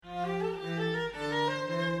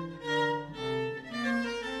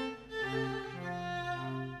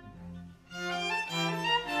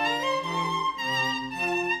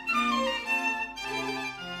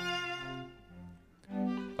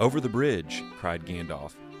"Over the bridge!" cried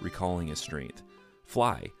Gandalf, recalling his strength.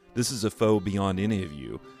 "Fly! This is a foe beyond any of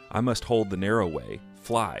you. I must hold the narrow way.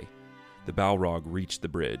 Fly!" The Balrog reached the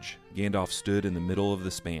bridge. Gandalf stood in the middle of the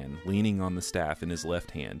span, leaning on the staff in his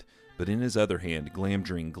left hand, but in his other hand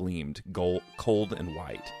Glamdring gleamed, cold and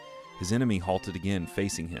white. His enemy halted again,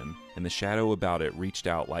 facing him, and the shadow about it reached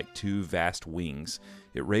out like two vast wings.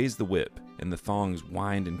 It raised the whip, and the thongs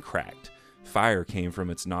whined and cracked. Fire came from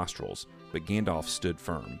its nostrils, but Gandalf stood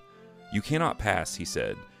firm. "You cannot pass," he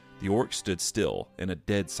said. The orc stood still, and a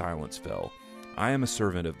dead silence fell. "I am a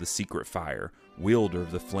servant of the secret fire, wielder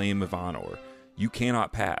of the flame of Anor. You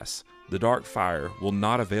cannot pass. The dark fire will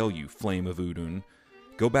not avail you, flame of Udun.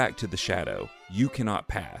 Go back to the shadow. You cannot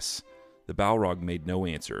pass." The Balrog made no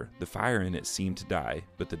answer. The fire in it seemed to die,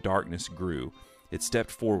 but the darkness grew. It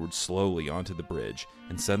stepped forward slowly onto the bridge,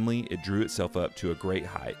 and suddenly it drew itself up to a great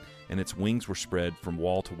height, and its wings were spread from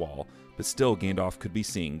wall to wall. But still Gandalf could be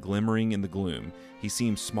seen, glimmering in the gloom. He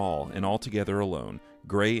seemed small and altogether alone,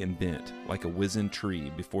 gray and bent, like a wizened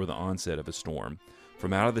tree before the onset of a storm.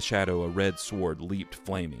 From out of the shadow a red sword leaped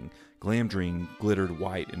flaming. Glamdring glittered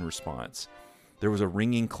white in response. There was a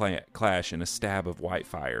ringing clash and a stab of white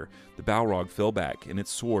fire. The Balrog fell back, and its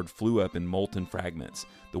sword flew up in molten fragments.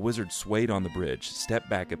 The wizard swayed on the bridge, stepped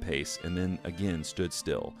back a pace, and then again stood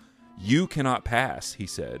still. "You cannot pass," he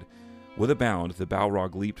said. With a bound, the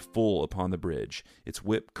Balrog leaped full upon the bridge. Its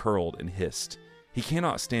whip curled and hissed. "He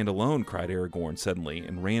cannot stand alone," cried Aragorn suddenly,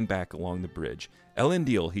 and ran back along the bridge.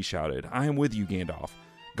 "Elendil," he shouted, "I am with you, Gandalf."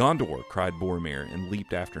 "Gondor," cried Boromir, and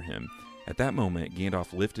leaped after him. At that moment,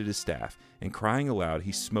 Gandalf lifted his staff, and crying aloud,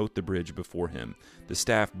 he smote the bridge before him. The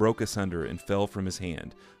staff broke asunder and fell from his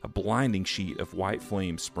hand. A blinding sheet of white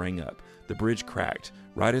flame sprang up. The bridge cracked.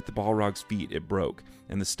 Right at the Balrog's feet it broke,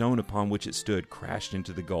 and the stone upon which it stood crashed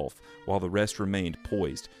into the gulf, while the rest remained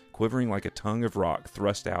poised, quivering like a tongue of rock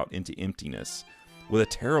thrust out into emptiness. With a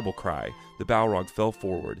terrible cry, the Balrog fell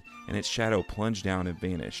forward, and its shadow plunged down and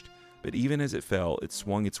vanished. But even as it fell, it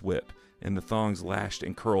swung its whip, and the thongs lashed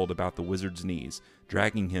and curled about the wizard's knees,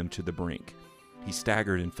 dragging him to the brink. He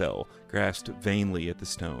staggered and fell, grasped vainly at the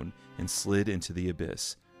stone, and slid into the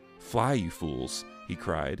abyss. "Fly, you fools," he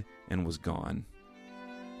cried, and was gone.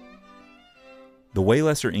 The Way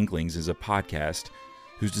Lesser Inklings is a podcast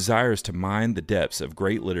whose desire is to mine the depths of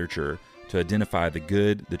great literature, to identify the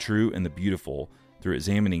good, the true, and the beautiful through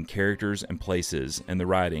examining characters and places and the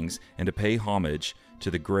writings, and to pay homage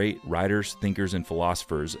to the great writers, thinkers, and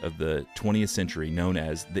philosophers of the 20th century known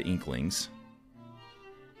as the Inklings.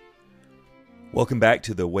 Welcome back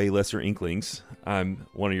to the Way Lesser Inklings. I'm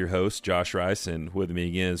one of your hosts, Josh Rice, and with me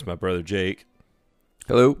again is my brother Jake.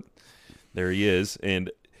 Hello. There he is,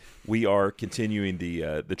 and we are continuing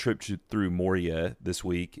the trip through Moria this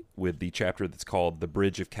week with the chapter that's called The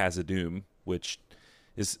Bridge of Khazad-Dum, which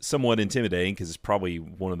is somewhat intimidating because it's probably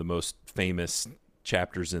one of the most famous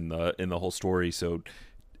chapters in the whole story. So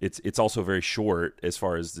it's also very short as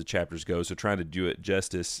far as the chapters go. So trying to do it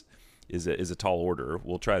justice is a tall order.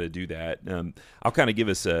 We'll try to do that. I'll kind of give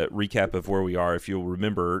us a recap of where we are. If you'll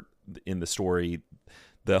remember in the story,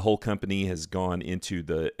 the whole company has gone into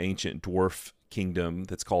the ancient dwarf kingdom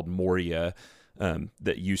that's called Moria,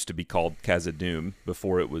 that used to be called Khazad-Dum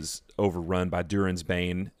before it was overrun by Durin's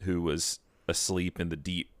Bane, who was asleep in the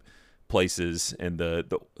deep places, and the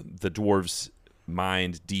dwarves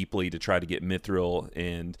mined deeply to try to get Mithril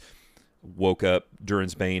and woke up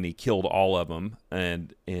Durin's Bane. He killed all of them,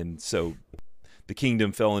 and so the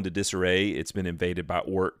kingdom fell into disarray. It's been invaded by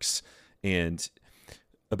orcs, and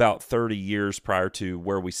about 30 years prior to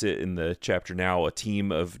where we sit in the chapter now, a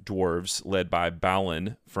team of dwarves led by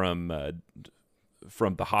Balin from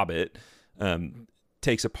The Hobbit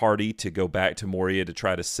takes a party to go back to Moria to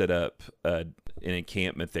try to set up an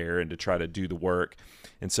encampment there and to try to do the work.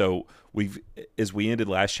 And so as we ended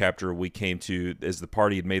last chapter, we came to, as the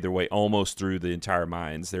party had made their way almost through the entire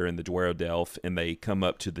mines, they're in the Dwaro Delph, and they come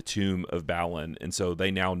up to the tomb of Balin. And so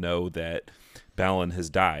they now know that Balin has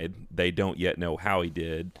died. They don't yet know how he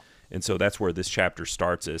did. And so that's where this chapter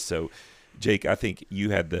starts us. So Jake, I think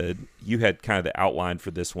you had kind of the outline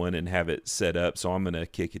for this one and have it set up. So I'm going to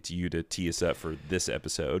kick it to you to tee us up for this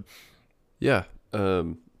episode. Yeah.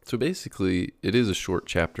 So basically, it is a short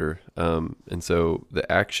chapter, and so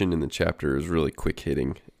the action in the chapter is really quick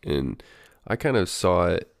hitting, and I kind of saw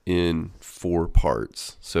it in 4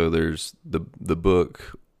 parts. So there's the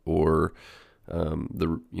book, or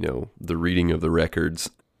the reading of the records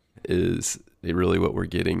is really what we're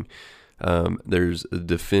getting. There's a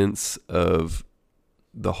defense of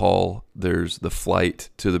the hall. There's the flight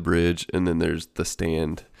to the bridge, and then there's the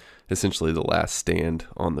stand, essentially the last stand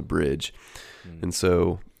on the bridge. And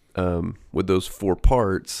so with those 4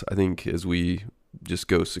 parts, I think as we just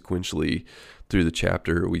go sequentially through the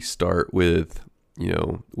chapter, we start with,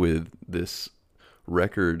 with this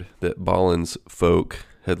record that Balin's folk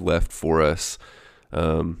had left for us.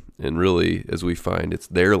 And really, as we find, it's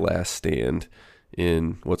their last stand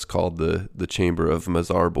in what's called the Chamber of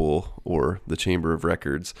Mazarbul, or the Chamber of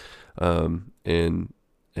Records. And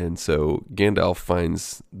so Gandalf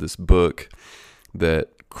finds this book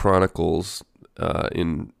that chronicles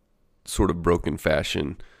in sort of broken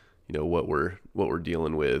fashion, what we're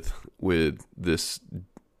dealing with this,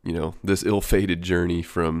 this ill-fated journey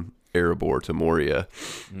from Erebor to Moria.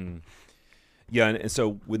 Yeah, and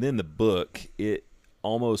so within the book, it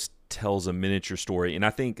almost tells a miniature story, and I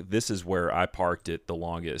think this is where I parked it the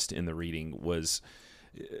longest in the reading. Was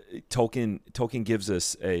Tolkien gives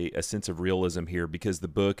us a sense of realism here, because the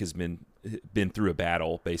book has been through a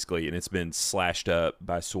battle, basically, and it's been slashed up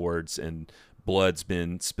by swords, and blood's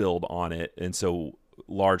been spilled on it, and so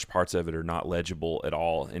large parts of it are not legible at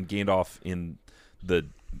all. And Gandalf, in the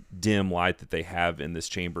dim light that they have in this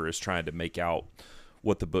chamber, is trying to make out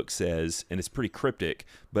what the book says, and it's pretty cryptic,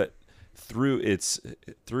 but through its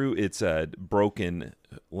broken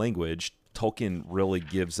language, Tolkien really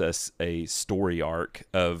gives us a story arc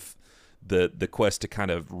of the quest to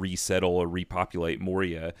kind of resettle or repopulate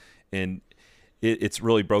Moria. And it's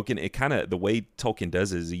really broken. It kind of, the way Tolkien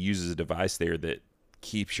does it is he uses a device there that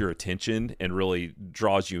keeps your attention and really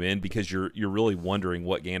draws you in, because you're really wondering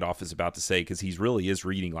what Gandalf is about to say, because he really is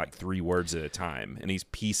reading like 3 words at a time, and he's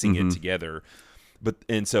piecing it together.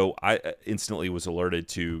 And so I instantly was alerted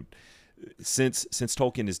to, since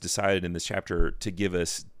Tolkien has decided in this chapter to give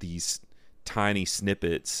us these tiny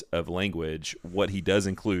snippets of language, what he does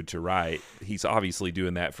include to write, he's obviously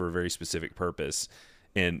doing that for a very specific purpose.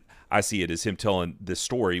 And I see it as him telling this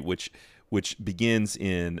story, which begins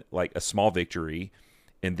in like a small victory,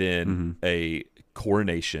 and then a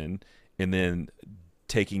coronation, and then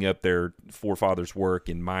taking up their forefathers' work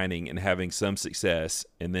in mining and having some success,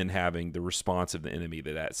 and then having the response of the enemy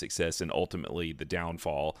to that success, and ultimately the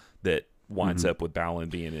downfall that winds up with Balin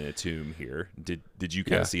being in a tomb here. Did you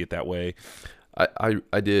kind of see it that way?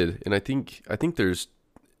 I did, and I think there's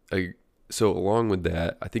so along with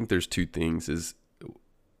that, I think there's 2 things. Is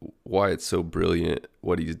why it's so brilliant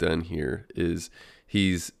what he's done here is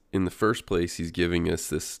he's, in the first place, he's giving us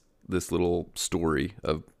this little story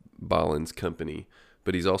of Balin's company,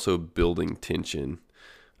 but he's also building tension,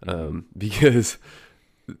 because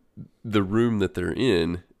the room that they're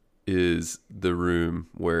in is the room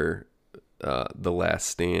where the last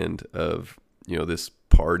stand of this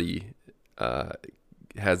party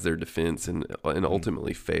has their defense and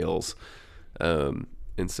ultimately fails.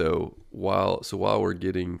 And so while we're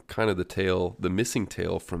getting kind of the missing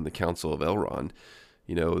tale from the Council of Elrond,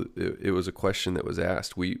 it was a question that was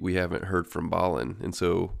asked. We haven't heard from Balin, and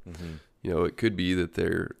so it could be that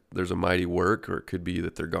there's a mighty work, or it could be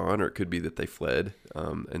that they're gone, or it could be that they fled.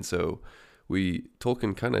 And so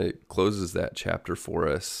Tolkien kind of closes that chapter for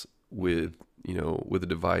us with a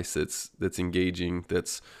device that's engaging,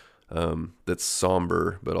 that's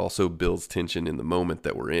somber, but also builds tension in the moment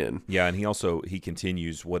that we're in. Yeah, and he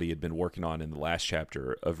continues what he had been working on in the last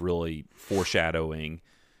chapter of really foreshadowing,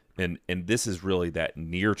 and this is really that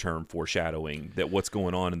near-term foreshadowing that what's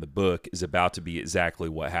going on in the book is about to be exactly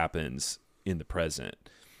what happens in the present,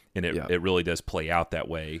 and it really does play out that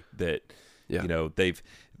way. That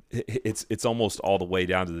it's almost all the way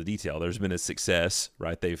down to the detail. There's been a success,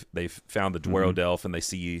 right? They've found the Dwarrowdelf, and they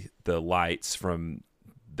see the lights from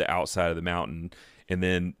the outside of the mountain, and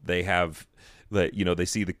then they have they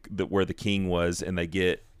see the where the king was, and they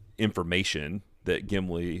get information that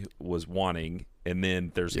Gimli was wanting, and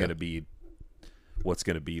then there's going to be what's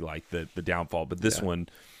going to be like the downfall. But this one,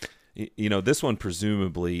 this one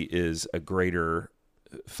presumably is a greater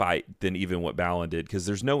fight than even what Balin did, because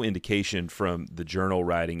there's no indication from the journal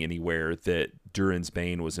writing anywhere that Durin's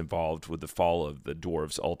Bane was involved with the fall of the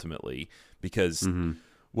dwarves ultimately, because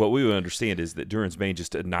what we would understand is that Durin's Bane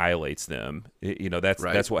just annihilates them.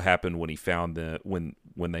 That's what happened when he found when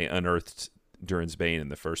they unearthed Durin's Bane in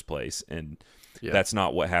the first place, and that's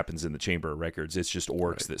not what happens in the Chamber of Records. It's just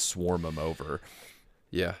orcs that swarm them over.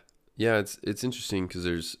 Yeah. It's interesting,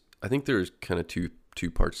 because I think there's kind of two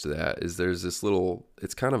parts to that. Is there's this little,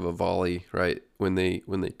 it's kind of a volley, right? When they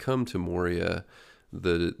come to Moria,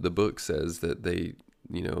 the book says that they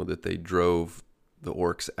drove the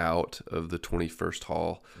orcs out of the 21st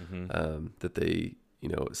Hall, that they,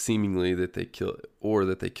 seemingly that they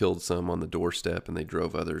killed some on the doorstep, and they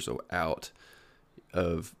drove others out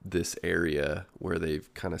of this area where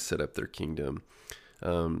they've kind of set up their kingdom.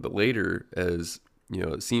 But later, as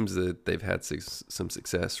it seems that they've had some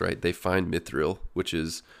success, right? They find Mithril, which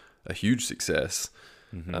is a huge success.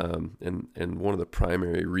 And one of the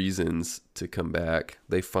primary reasons to come back,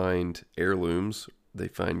 they find heirlooms, they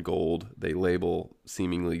find gold, they label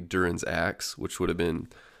seemingly Durin's axe, which would have been,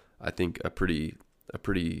 I think, a pretty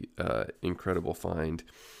incredible find.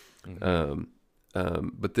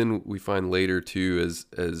 But then we find later too,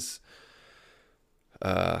 as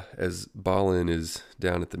Balin is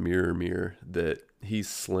down at the mirror, that he's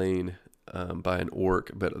slain by an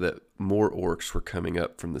orc, but that more orcs were coming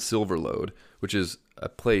up from the Silver Lode, which is a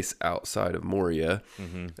place outside of Moria,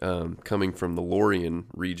 coming from the Lorien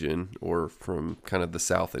region or from kind of the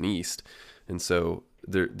south and east. And so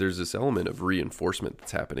there's this element of reinforcement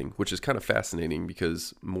that's happening, which is kind of fascinating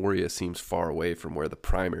because Moria seems far away from where the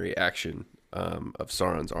primary action of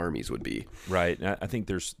Sauron's armies would be. Right. I think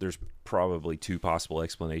there's probably two possible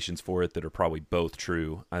explanations for it that are probably both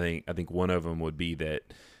true. I think one of them would be that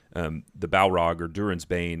the Balrog, or Durin's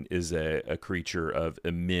Bane, is a creature of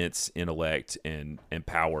immense intellect and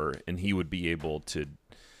power, and he would be able to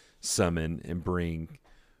summon and bring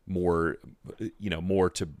more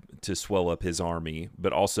to swell up his army.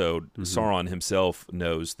 But also Sauron himself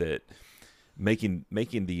knows that making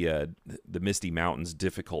the Misty Mountains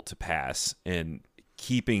difficult to pass and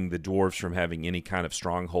keeping the dwarves from having any kind of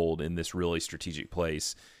stronghold in this really strategic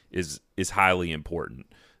place is highly important.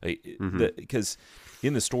 Because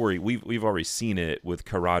in the story, we've already seen it with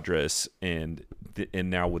Caradhras and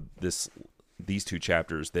now with these two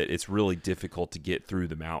chapters, that it's really difficult to get through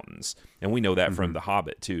the mountains, and we know that from the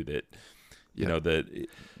Hobbit too. That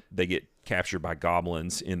they get captured by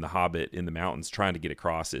goblins in the Hobbit in the mountains trying to get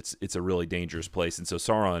across. It's a really dangerous place, and so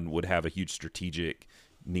Sauron would have a huge strategic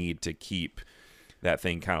need to keep that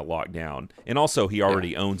thing kind of locked down, and also he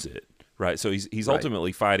already owns it. Right, so he's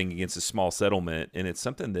ultimately fighting against a small settlement, and it's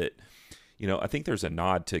something that, I think there's a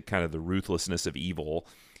nod to kind of the ruthlessness of evil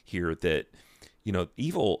here. That,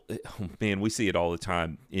 evil, oh man, we see it all the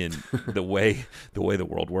time in the way the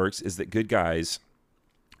world works. Is that good guys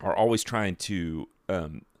are always trying to,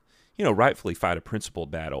 rightfully fight a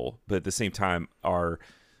principled battle, but at the same time are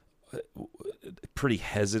pretty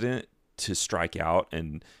hesitant to strike out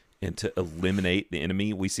and to eliminate the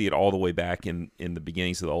enemy. We see it all the way back in the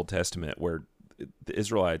beginnings of the Old Testament, where the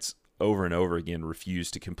Israelites over and over again refuse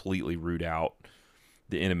to completely root out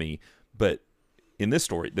the enemy. But in this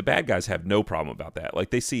story, the bad guys have no problem about that.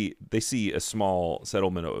 Like they see a small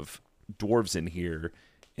settlement of dwarves in here,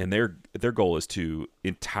 and their goal is to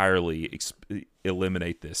entirely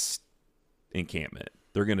eliminate this encampment.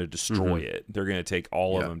 They're going to destroy it. They're going to take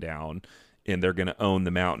all of them down, and they're going to own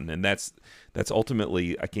the mountain. And that's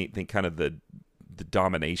ultimately, I can't think, kind of the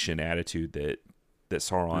domination attitude that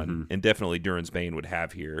Sauron and definitely Durin's Bane would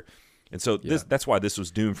have here. And so that's why this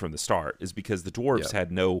was doomed from the start, is because the dwarves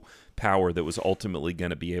had no power that was ultimately going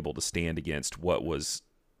to be able to stand against what was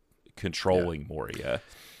controlling Moria.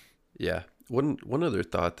 Yeah. One other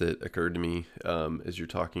thought that occurred to me as you're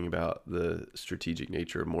talking about the strategic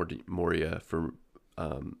nature of Moria for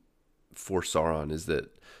Sauron is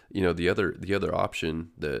that, the other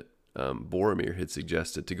option that Boromir had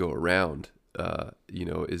suggested to go around,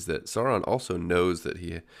 is that Sauron also knows that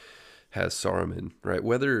he has Saruman, right?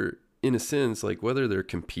 Whether, in a sense, like whether they're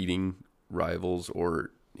competing rivals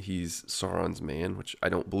or he's Sauron's man, which I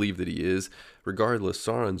don't believe that he is. Regardless,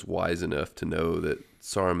 Sauron's wise enough to know that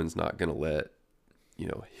Saruman's not going to let,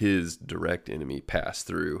 his direct enemy pass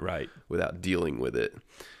through without dealing with it.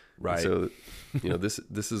 Right. And so,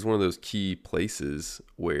 this is one of those key places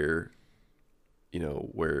where,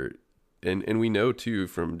 and we know too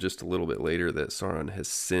from just a little bit later that Sauron has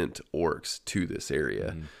sent orcs to this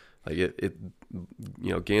area. Like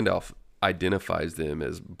Gandalf identifies them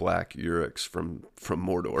as black Uruks from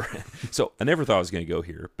Mordor. So I never thought I was going to go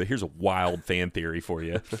here, but here's a wild fan theory for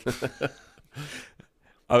you.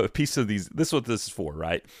 A piece of these. This is what this is for,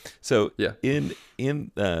 right? So in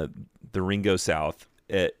the Ringo South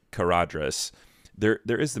at Caradhras, there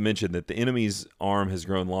is the mention that the enemy's arm has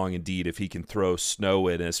grown long indeed if he can throw snow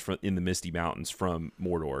at us in the Misty Mountains from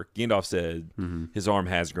Mordor. Gandalf said his arm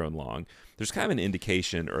has grown long. There's kind of an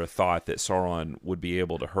indication or a thought that Sauron would be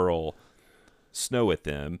able to hurl snow at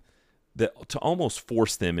them to almost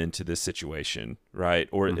force them into this situation, right?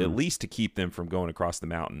 Or at least to keep them from going across the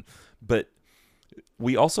mountain. But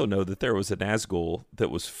we also know that there was a Nazgul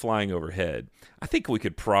that was flying overhead. I think we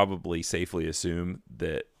could probably safely assume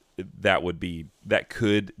that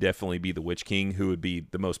could definitely be the Witch King, who would be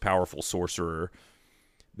the most powerful sorcerer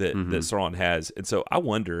that Sauron has. And so I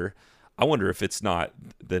wonder if it's not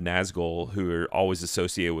the Nazgul, who are always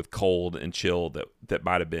associated with cold and chill, that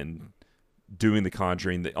might have been doing the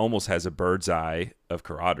conjuring that almost has a bird's eye of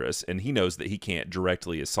Caradhras, and he knows that he can't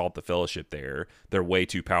directly assault the Fellowship there. They're way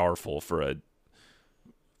too powerful for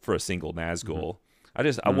a single Nazgul.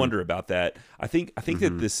 I wonder about that. I think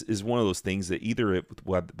that this is one of those things that either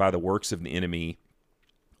by the works of the enemy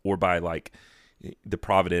or by like the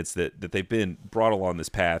providence that they've been brought along this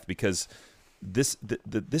path, because this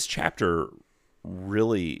chapter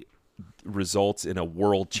really results in a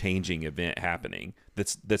world-changing event happening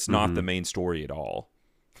that's not the main story at all,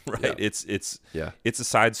 right? Yeah. It's a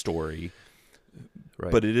side story,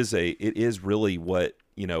 right? But it is really what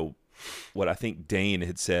I think Dane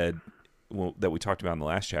had said that we talked about in the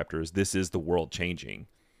last chapter is this is the world changing,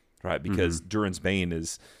 right? Because Durin's Bane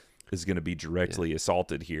is going to be directly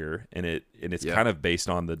assaulted here, and it's kind of based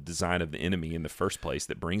on the design of the enemy in the first place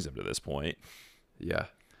that brings him to this point. Yeah,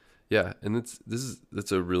 and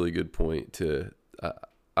that's a really good point.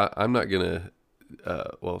 I'm not gonna.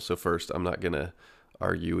 So first, I'm not gonna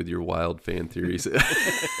argue with your wild fan theories,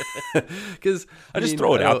 because I just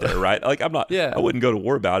throw it out there, right? Like I'm not. Yeah. I wouldn't go to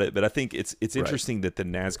war about it, but I think it's interesting that the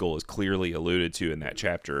Nazgul is clearly alluded to in that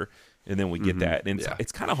chapter, and then we get that, and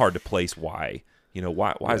it's kind of hard to place why.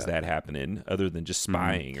 Why is that happening other than just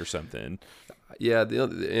spying or something? Yeah,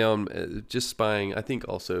 just spying. I think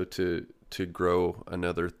also to grow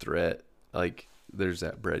another threat, like there's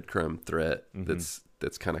that breadcrumb threat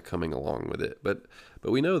that's kind of coming along with it. But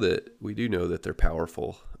we do know that they're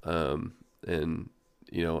powerful, and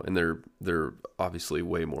they're obviously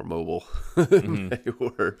way more mobile than they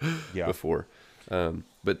were before.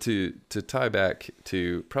 But to tie back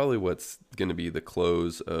to probably what's going to be the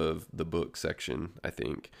close of the book section, I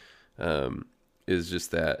think, is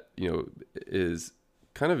just that, is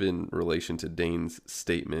kind of in relation to Dane's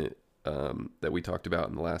statement that we talked about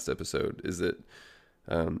in the last episode, is that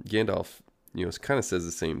Gandalf, kind of says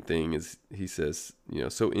the same thing. As he says,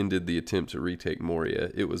 so ended the attempt to retake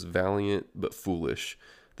Moria. It was valiant but foolish.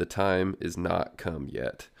 The time is not come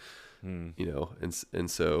yet. And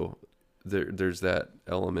so there's that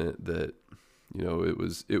element that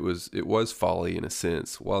it was folly in a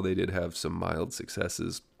sense. While they did have some mild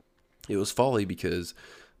successes, it was folly because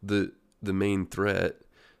the main threat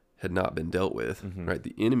had not been dealt with, right?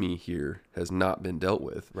 The enemy here has not been dealt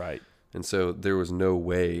with, right? And so there was no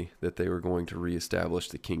way that they were going to reestablish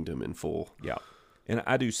the kingdom in full. Yeah, and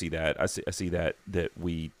I do see that. I see that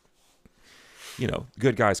we,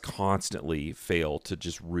 good guys constantly fail to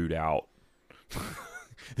just root out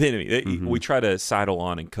the enemy. We try to sidle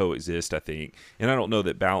on and coexist, I think, and I don't know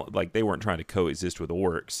that they weren't trying to coexist with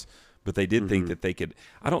orcs. But they did think that they could.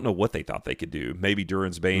 I don't know what they thought they could do. Maybe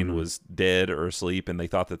Durin's Bane was dead or asleep, and they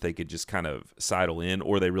thought that they could just kind of sidle in,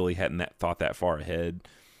 or they really hadn't thought that far ahead.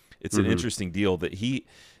 It's an interesting deal that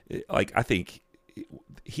I think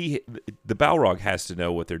the Balrog has to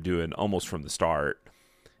know what they're doing almost from the start,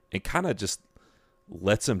 and kind of just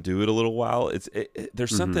lets them do it a little while.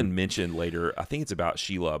 There's something mentioned later. I think it's about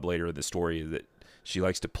Shelob later in the story that she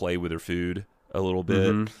likes to play with her food a little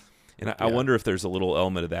bit. And I wonder if there's a little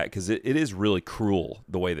element of that, because it is really cruel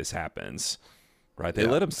the way this happens, right? They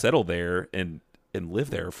let them settle there and live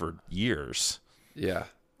there for years. Yeah,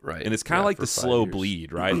 right. And it's kind of like the slow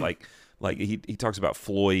bleed, right? like he talks about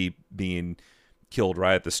Floy being killed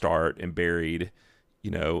right at the start and buried,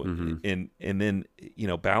 and then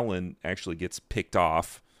Balin actually gets picked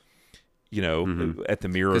off, at the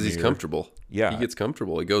mirror because he's comfortable. Yeah, he gets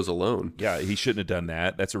comfortable. He goes alone. Yeah, he shouldn't have done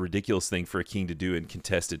that. That's a ridiculous thing for a king to do in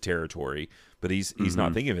contested territory. But he's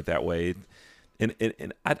not thinking of it that way.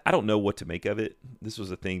 And I don't know what to make of it. This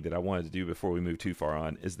was a thing that I wanted to do before we move too far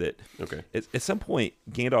on. Is that at some point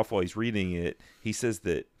Gandalf, while he's reading it, he says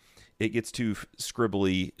that it gets too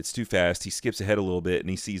scribbly. It's too fast. He skips ahead a little bit and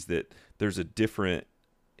he sees that there's a different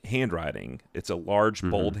handwriting. It's a large,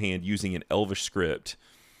 bold hand using an Elvish script.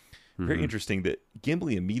 Very interesting that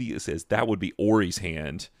Gimli immediately says that would be Ori's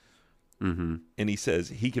hand. And he says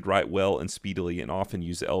he could write well and speedily and often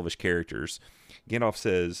use the Elvish characters. Gandalf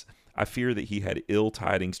says, I fear that he had ill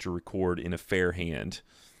tidings to record in a fair hand.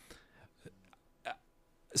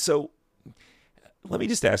 So let me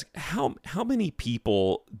just ask, how many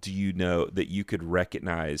people do you know that you could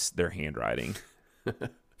recognize their handwriting?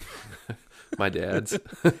 My dad's.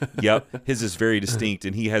 Yep. His is very distinct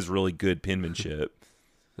and he has really good penmanship.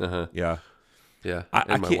 Yeah. Yeah.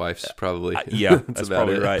 And my wife's probably. That's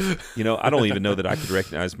probably right. I don't even know that I could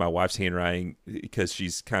recognize my wife's handwriting because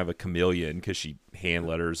she's kind of a chameleon because she hand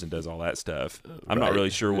letters and does all that stuff. I'm not really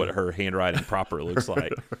sure what her handwriting proper looks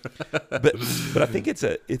like. But I think it's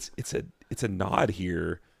a nod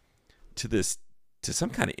here to some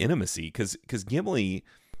kind of intimacy because Gimli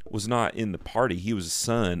was not in the party. He was a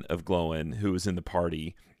son of Glóin who was in the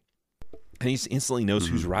party. and he instantly knows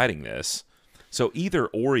who's writing this. So either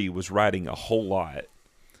Ori was writing a whole lot,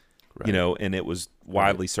 you know, and it was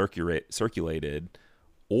widely circulated,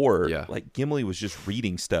 or like Gimli was just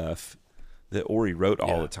reading stuff that Ori wrote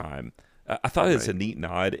all the time. I thought it's a neat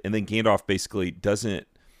nod, and then Gandalf basically doesn't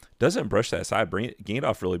brush that aside.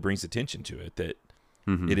 Gandalf really brings attention to it, that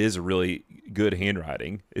it is a really good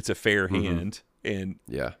handwriting. It's a fair hand, and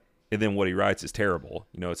then what he writes is terrible.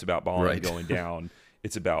 You know, it's about Balin going down.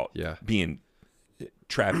 It's about being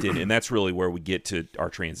trapped in, and that's really where we get to our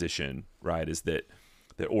transition, right? Is that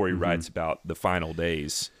Ori writes about the final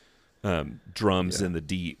days, drums in the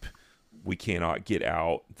deep, we cannot get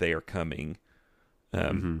out, they are coming,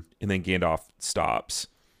 and then Gandalf stops,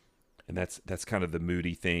 and that's kind of the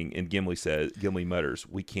moody thing. And Gimli mutters,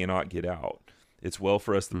 "We cannot get out. It's well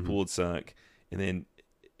for us the pool had sunk." And then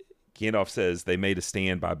Gandalf says they made a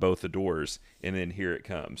stand by both the doors, and then here it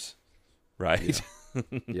comes, right?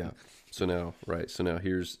 Yeah. So now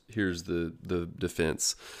here's the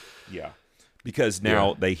defense. Yeah. Because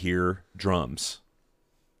now they hear drums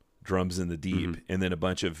in the deep, and then a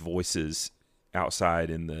bunch of voices outside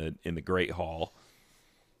in the great hall.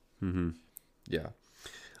 Yeah,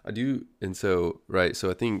 I do. And so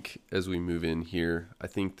I think as we move in here, I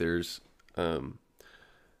think there's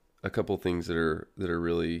a couple things that are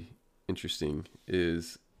really interesting.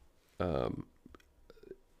 Is I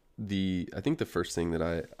think the first thing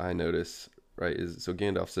that I notice, right, is so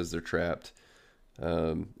Gandalf says they're trapped.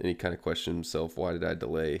 And he kind of questioned himself, why did I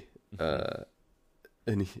delay?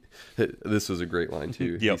 And this was a great line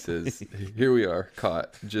too. He says, "Here we are,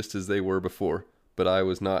 caught just as they were before, but I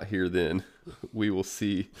was not here then. We will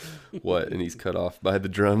see what." And he's cut off by the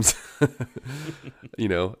drums. You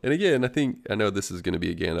know, and again, I know this is going to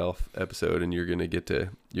be a Gandalf episode, and you're going to get to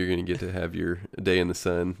have your day in the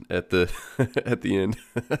sun at the at the end.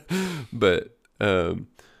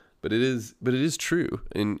 But it is true,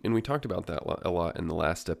 and we talked about that a lot in the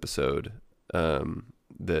last episode,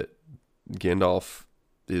 that Gandalf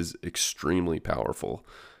is extremely powerful,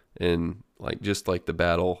 and just like the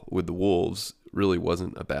battle with the wolves really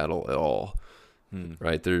wasn't a battle at all,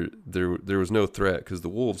 right? There was no threat because the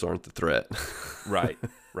wolves aren't the threat. Right.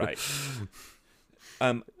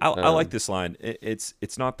 I like this line.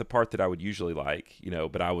 It's not the part that I would usually like, you know,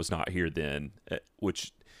 but I was not here then,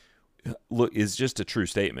 which. Look, is just a true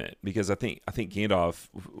statement, because I think Gandalf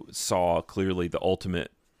saw clearly the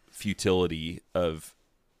ultimate futility of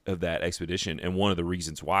that expedition, and one of the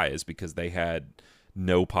reasons why is because they had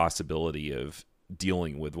no possibility of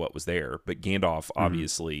dealing with what was there. But Gandalf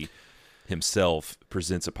obviously himself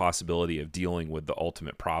presents a possibility of dealing with the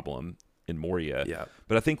ultimate problem in Moria. Yeah.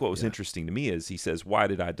 But I think what was interesting to me is he says, "Why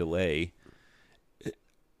did I delay?"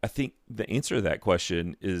 I think the answer to that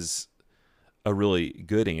question is a really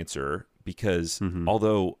good answer, because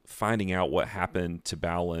although finding out what happened to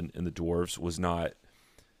Balin and the dwarves was not,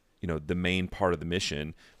 you know, the main part of the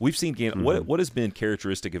mission, we've seen what has been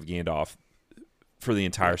characteristic of Gandalf for the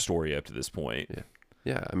entire story up to this point.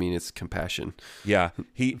 Yeah. I mean, it's compassion. Yeah,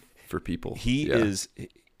 for people. He is,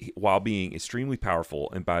 while being extremely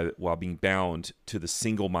powerful and while being bound to the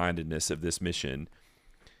single-mindedness of this mission,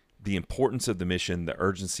 the importance of the mission, the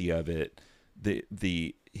urgency of it,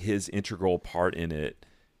 his integral part in it,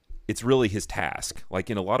 it's really his task. Like,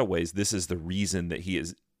 in a lot of ways, this is the reason that he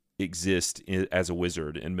exists as a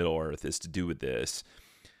wizard in Middle Earth, is to do with this.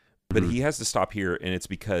 But he has to stop here, and it's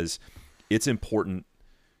because it's important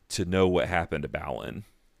to know what happened to Balin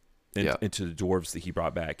and to the dwarves that he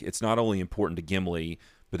brought back. It's not only important to Gimli,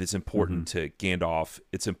 but it's important to Gandalf.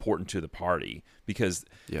 It's important to the party, because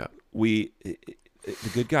the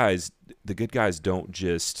good guys don't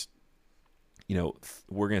just, you know,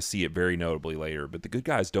 we're going to see it very notably later, but the good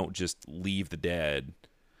guys don't just leave the dead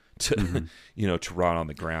to, you know, to rot on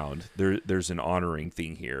the ground. There's an honoring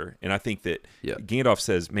thing here. And I think that Gandalf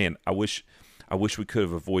says, "Man, I wish we could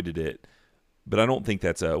have avoided it." But I don't think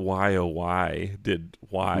that's a why.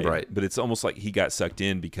 Right. But it's almost like he got sucked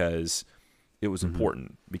in because it was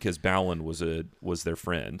important, because Balin was their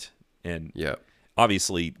friend. And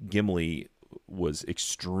obviously Gimli was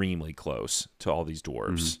extremely close to all these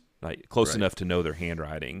dwarves. Like, close enough to know their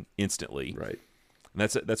handwriting instantly. Right. And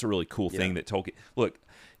that's a really cool thing that Tolkien. Look,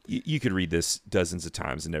 you could read this dozens of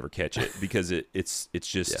times and never catch it, because it's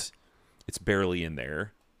just it's barely in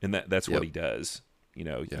there, and that's what he does. You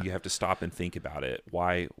know, you have to stop and think about it.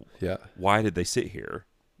 Why did they sit here?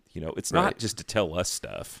 You know, it's not just to tell us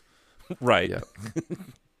stuff, right? Yeah.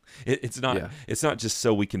 It's not just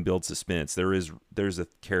so we can build suspense. There's a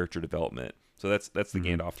character development. So that's the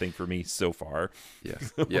Gandalf thing for me so far.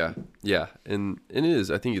 Yeah, and it is.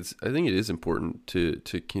 I think it is important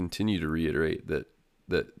to continue to reiterate that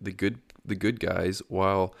the the good guys,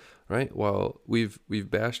 while we've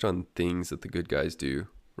bashed on things that the good guys do,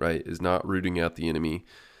 right, is not rooting out the enemy.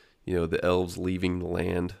 The elves leaving the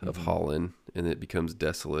land of Holland, and it becomes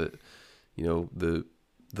desolate. The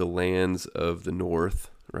lands of the north,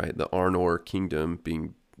 right, the Arnor kingdom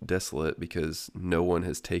being desolate because no one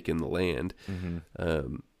has taken the land,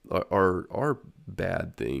 are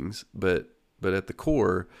bad things. But at the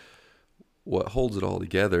core, what holds it all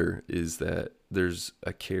together is that there's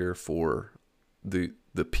a care for the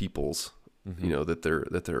peoples,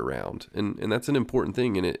 that they're around, and that's an important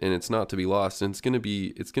thing, and it's not to be lost, and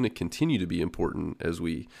it's going to continue to be important as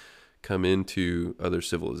we come into other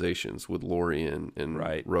civilizations with Lorien and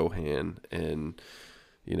Rohan and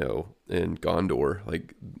and Gondor.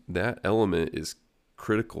 Like, that element is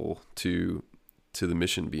critical to the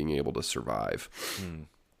mission being able to survive.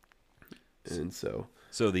 And so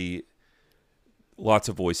the lots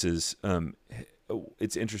of voices.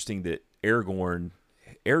 It's interesting that Aragorn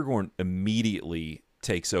immediately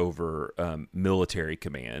takes over military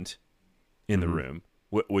command in the room.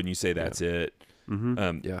 Wouldn't you say that's it?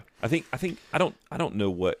 Yeah. I don't know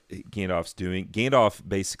what Gandalf's doing. Gandalf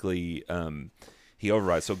basically he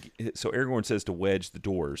overrides. So Aragorn says to wedge the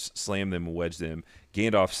doors, slam them and wedge them.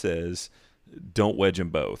 Gandalf says, don't wedge them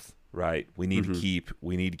both. Right. We need to keep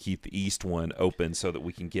the east one open so that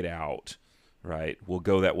we can get out. Right. We'll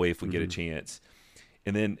go that way if we get a chance.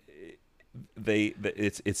 And then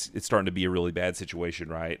it's starting to be a really bad situation.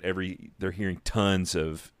 Right. They're hearing tons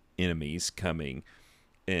of enemies coming,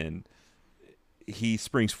 and he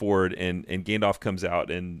springs forward, and Gandalf comes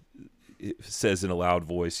out and says in a loud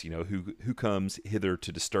voice, who comes hither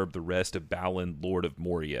to disturb the rest of Balin, Lord of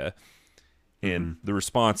Moria? And the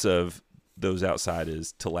response of those outside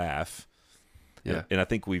is to laugh. Yeah. And I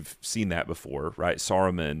think we've seen that before, right?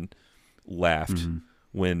 Saruman laughed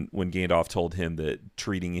when Gandalf told him that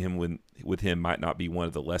treating him with him might not be one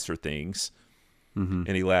of the lesser things. And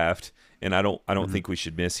he laughed. And I don't think we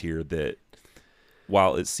should miss here that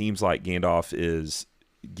while it seems like Gandalf is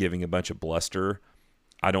giving a bunch of bluster,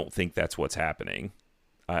 I don't think that's what's happening.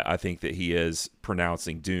 I think that he is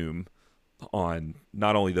pronouncing doom on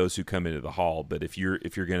not only those who come into the hall, but if you're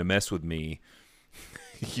going to mess with me,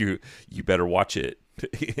 you better watch it.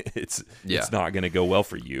 It's not going to go well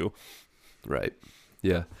for you. Right.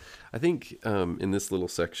 Yeah. I think in this little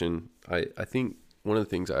section, I think one of the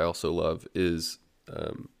things I also love is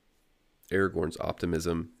Aragorn's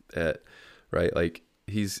optimism like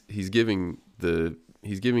he's giving the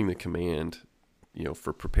command,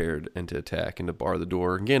 for prepared and to attack and to bar the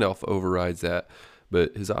door. And Gandalf overrides that,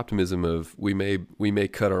 but his optimism of we may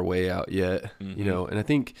cut our way out yet, and I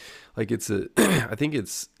think like I think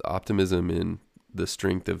it's optimism in the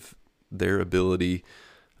strength of their ability.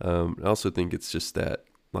 I also think it's just that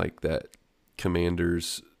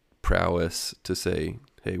commander's prowess to say,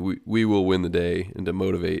 hey, we will win the day, and to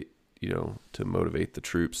motivate the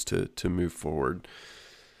troops to move forward.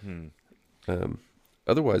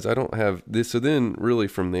 Otherwise, I don't have this. So then really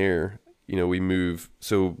from there, we move.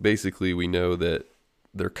 So basically we know that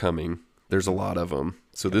they're coming. There's a lot of them.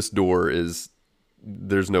 So this door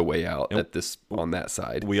there's no way out on that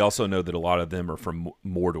side. We also know that a lot of them are from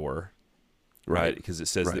Mordor, right? Because it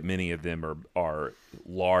says that many of them are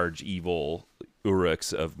large, evil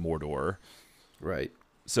Uruks of Mordor. Right.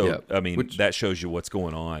 So, I mean, that shows you what's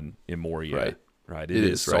going on in Moria. Right. It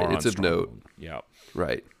is right. Sauron's It's of note. Yeah.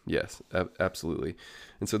 Right. Yes, absolutely.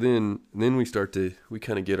 And so then we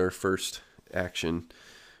kind of get our first action.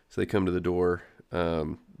 So they come to the door.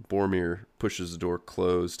 Boromir pushes the door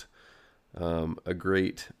closed. A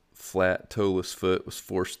great flat toeless foot was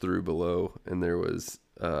forced through below, and there was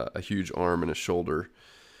a huge arm and a shoulder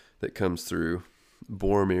that comes through.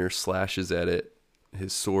 Boromir slashes at it.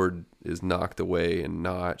 His sword is knocked away and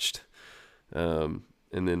notched. And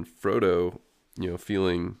then Frodo,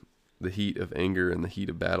 feeling the heat of anger and the heat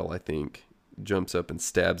of battle, I think, jumps up and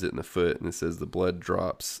stabs it in the foot, and it says the blood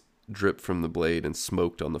drops drip from the blade and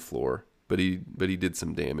smoked on the floor. But he did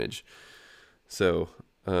some damage. So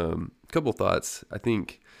a couple thoughts. I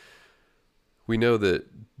think we know that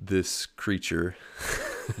this creature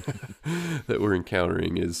that we're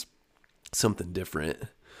encountering is something different.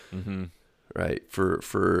 Right. For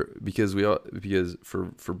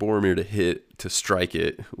Boromir to strike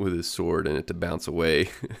it with his sword and it to bounce away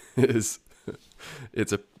it's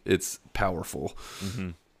powerful.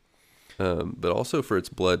 But also for its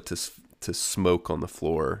blood to smoke on the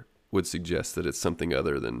floor would suggest that it's something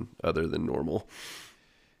other than normal.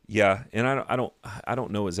 Yeah, and I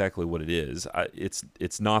don't know exactly what it is.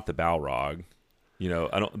 It's not the Balrog.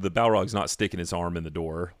 The Balrog's not sticking his arm in the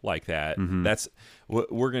door like that. Mm-hmm.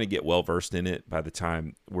 We're going to get well versed in it by the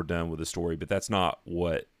time we're done with the story, but that's not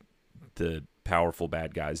what the powerful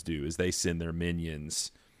bad guys do. Is they send their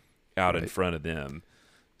minions out in front of them.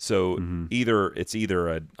 So it's either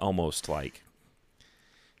a almost like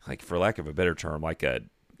for lack of a better term, like a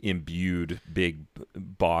imbued big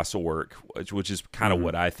boss orc, which is kind of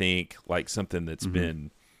what I think, like something that's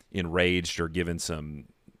been enraged or given some,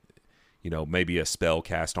 maybe a spell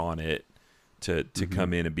cast on it to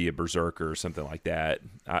come in and be a berserker or something like that.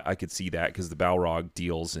 I could see that because the Balrog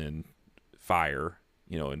deals in fire,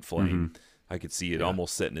 in flame. I could see it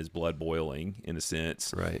almost setting his blood boiling in a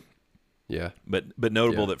sense. Right. Yeah. But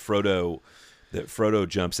notable that Frodo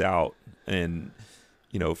jumps out and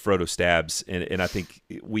Frodo stabs, and I think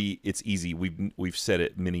it's easy. We've said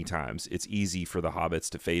it many times. It's easy for the hobbits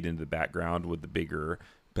to fade into the background with the bigger,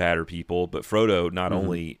 badder people. But Frodo not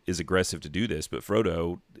only is aggressive to do this, but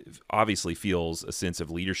Frodo obviously feels a sense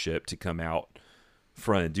of leadership to come out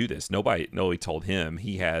front and do this. Nobody told him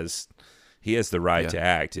he has the right to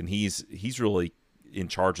act, and he's really in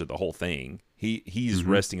charge of the whole thing. He's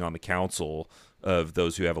resting on the counsel of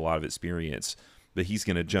those who have a lot of experience. But he's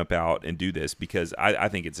going to jump out and do this because I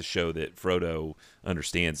think it's a show that Frodo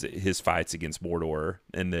understands that his fight's against Mordor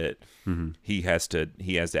and that he has to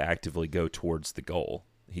actively go towards the goal.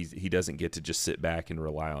 He doesn't get to just sit back and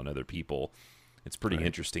rely on other people. It's pretty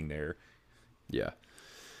interesting there. Yeah.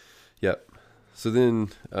 Yep. So then,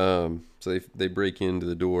 so they break into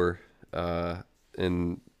the door,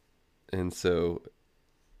 and so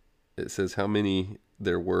it says how many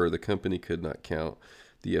there were. The company could not count.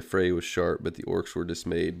 The affray was sharp, but the orcs were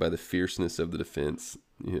dismayed by the fierceness of the defense.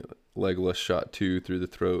 Legolas shot 2 through the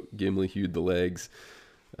throat. Gimli hewed the legs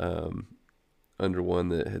under one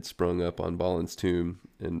that had sprung up on Balin's tomb.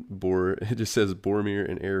 And it just says Boromir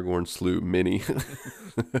and Aragorn slew many.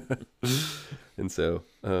 And so,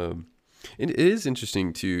 and it is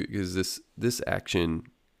interesting too because this action,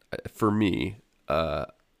 for me,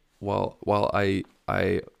 while I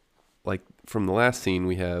like from the last scene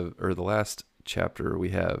we have, or the last chapter we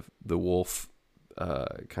have the wolf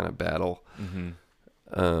kind of battle,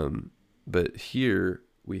 but here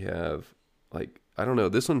we have, like, I don't know,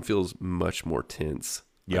 this one feels much more tense.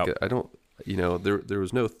 Like, I don't, there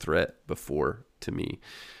was no threat before to me,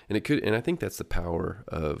 and I think that's the power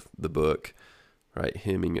of the book, right?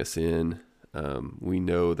 Hemming us in. We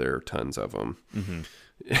know there are tons of them.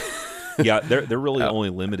 Yeah, they're really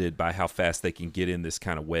only limited by how fast they can get in this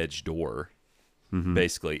kind of wedge door.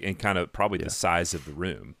 Basically, and kind of probably the size of the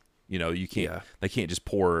room. You can't. They can't just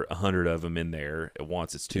pour 100 of them in there at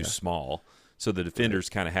once. It's too small. So the defenders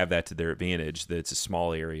kind of have that to their advantage. That it's a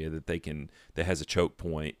small area that has a choke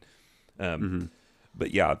point.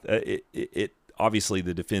 But yeah, it obviously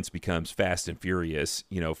the defense becomes fast and furious.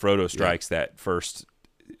 Frodo strikes that first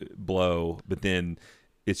blow, but then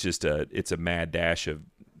it's just it's a mad dash of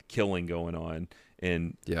killing going on,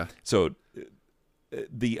 and so.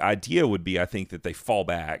 The idea would be, I think, that they fall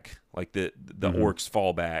back, like the orcs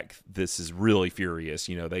fall back. This is really furious.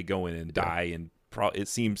 They go in and die, and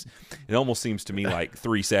it almost seems to me like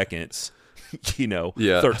 3 seconds. 13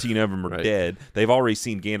 of them are dead. They've already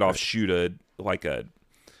seen Gandalf shoot a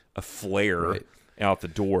flare out the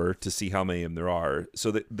door to see how many of them there are.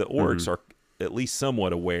 So the orcs are at least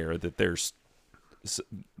somewhat aware that there's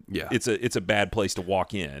it's a bad place to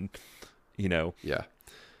walk in.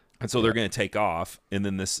 And so they're going to take off, and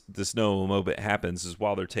then this no moment happens is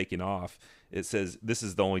while they're taking off. It says, this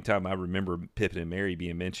is the only time I remember Pippin and Merry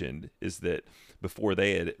being mentioned, is that before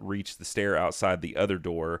they had reached the stair outside the other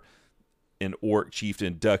door, an orc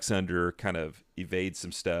chieftain ducks under, kind of evades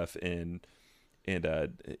some stuff, and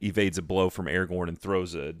evades a blow from Aragorn and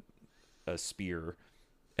throws a spear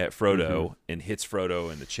at Frodo and hits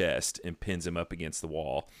Frodo in the chest and pins him up against the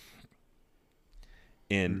wall.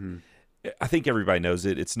 And I think everybody knows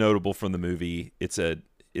it. It's notable from the movie. It's an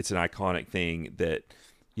iconic thing that,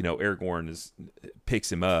 Aragorn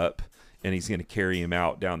picks him up and he's going to carry him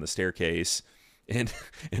out down the staircase, and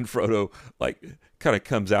Frodo kind of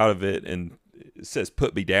comes out of it and says,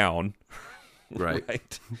 "Put me down."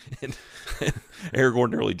 Right. And Aragorn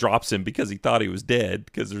nearly drops him because he thought he was dead,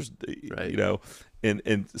 because there's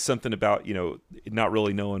and something about, not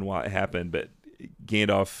really knowing why it happened, but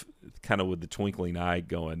Gandalf kind of with the twinkling eye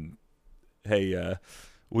going, "Hey,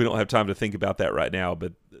 we don't have time to think about that right now,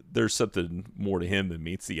 but there's something more to him than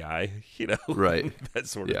meets the eye," Right. That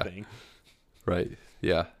sort of thing. Right.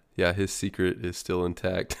 Yeah. Yeah. His secret is still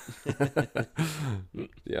intact.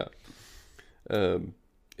 Yeah. It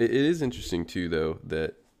is interesting too, though,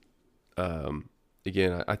 that,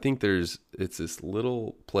 again, I think it's this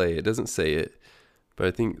little play. It doesn't say it, But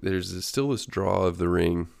I think there's still this draw of the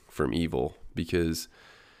ring from evil, because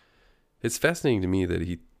it's fascinating to me that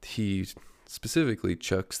he specifically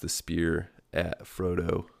chucks the spear at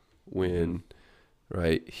Frodo when,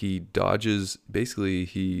 right, he dodges, basically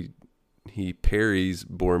he parries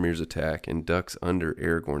Boromir's attack and ducks under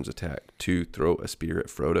Aragorn's attack to throw a spear at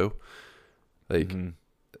Frodo. Like,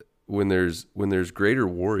 when there's greater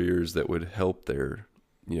warriors that would help their,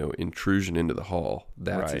 intrusion into the hall,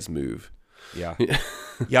 that's his move. Yeah.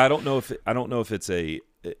 Yeah, I don't know if it's an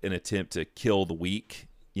attempt to kill the weak,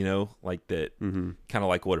 like that, kind of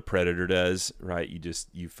like what a predator does, right?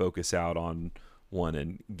 You focus out on one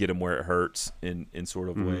and get them where it hurts in sort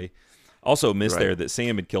of a way. Also missed there that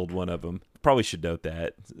Sam had killed one of them. Probably should note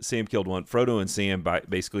that Sam killed one. Frodo and Sam,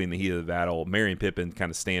 basically in the heat of the battle, Merry and Pippin kind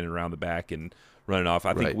of standing around the back and running off.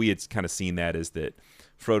 I think we had kind of seen that as that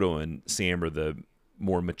Frodo and Sam are the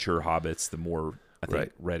more mature hobbits, the more, I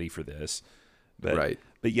think, ready for this. But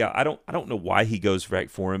yeah, I don't know why he goes back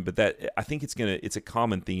for him, but that, I think it's a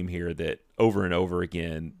common theme here that over and over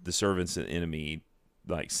again the servants and enemy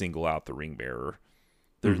like single out the ring bearer.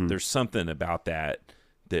 There's something about that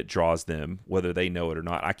draws them, whether they know it or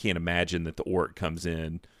not. I can't imagine that the orc comes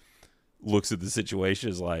in, looks at the situation,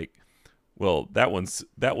 is like, well, that one's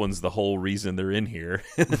the whole reason they're in here,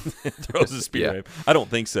 and throws a spear at him. I don't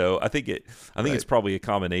think so. I think it's probably a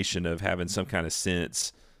combination of having some kind of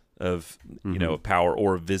sense of power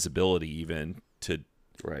or visibility, even to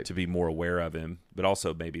be more aware of him, but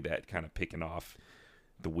also maybe that kind of picking off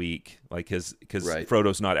the weak, like because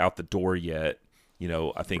Frodo's not out the door yet.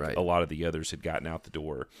 I think a lot of the others had gotten out the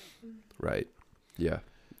door. Right. Yeah.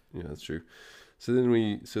 Yeah, that's true. So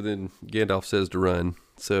then Gandalf says to run.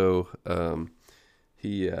 So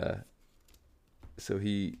he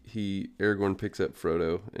Aragorn picks up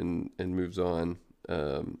Frodo and moves on.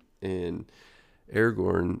 And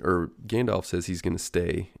Gandalf says he's going to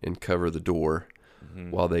stay and cover the door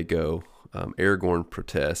while they go. Aragorn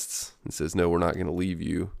protests and says, "No, we're not going to leave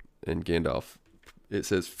you." And Gandalf, it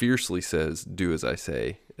says, fiercely says, "Do as I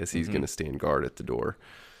say," as he's going to stand guard at the door.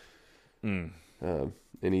 And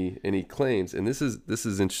he claims, and this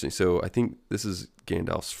is interesting. So I think this is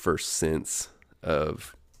Gandalf's first sense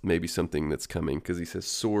of maybe something that's coming, because he says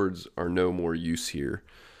swords are no more use here,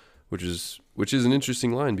 which is an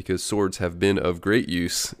interesting line, because swords have been of great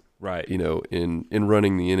use, right? In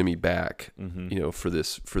running the enemy back, for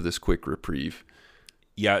this quick reprieve.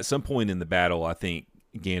 Yeah, at some point in the battle, I think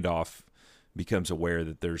Gandalf becomes aware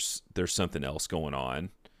that there's something else going on,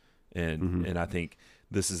 and I think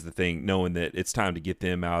this is the thing, knowing that it's time to get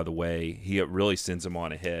them out of the way, he really sends them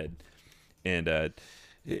on ahead, and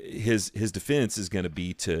his defense is going to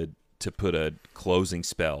be to put a closing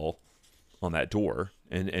spell on that door,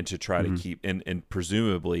 and to try to keep, and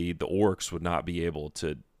presumably the orcs would not be able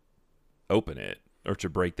to open it or to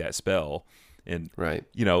break that spell. And,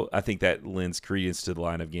 I think that lends credence to the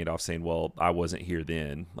line of Gandalf saying, well, I wasn't here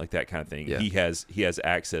then, like that kind of thing. Yeah. He has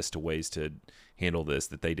access to ways to handle this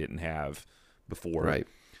that they didn't have before.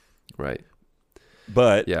 Right.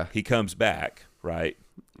 But he comes back, right?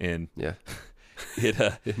 And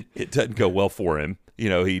it doesn't go well for him.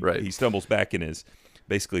 He stumbles back and is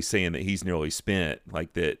basically saying that he's nearly spent,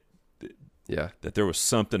 like that there was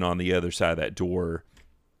something on the other side of that door.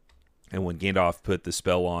 And when Gandalf put the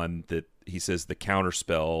spell on, that he says the counter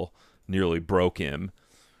spell nearly broke him.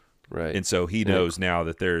 Right. And so he knows now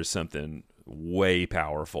that there is something way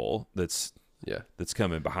powerful that's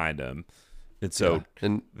coming behind him. And so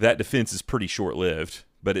that defense is pretty short-lived,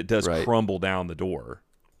 but it does crumble down the door.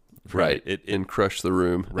 Right. And crush the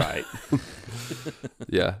room. Right.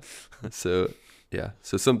 So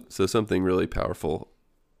something really powerful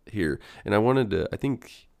here. And I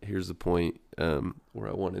think here's the point where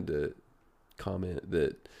I wanted to comment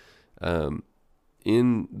that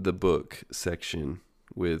in the book section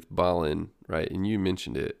with Balin, right, and you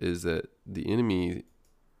mentioned it, is that the enemy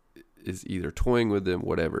is either toying with them,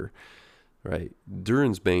 whatever, right?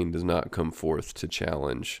 Durin's Bane does not come forth to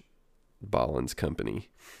challenge Balin's company.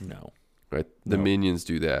 No. Right? The minions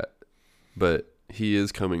do that, but he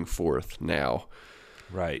is coming forth now.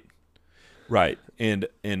 Right. And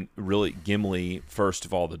really, Gimli, first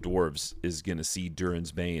of all, the dwarves, is going to see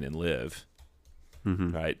Durin's Bane and live.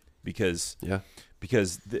 Right? Because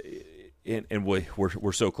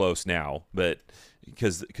we're so close now, but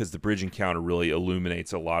because the bridge encounter really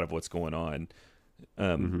illuminates a lot of what's going on.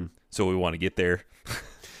 So we want to get there.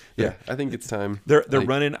 I think it's time. They're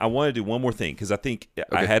running. I want to do one more thing, because I think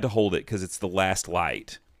I had to hold it because it's the last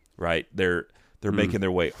light, right? They're making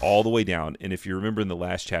their way all the way down, and if you remember in the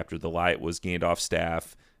last chapter, the light was Gandalf's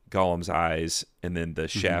staff, Gollum's eyes, and then the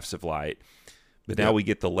shafts of light. But now we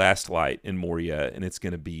get the last light in Moria, and it's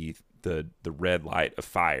going to be the red light of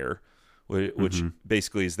fire, which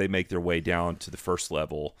basically as they make their way down to the first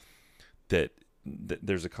level, that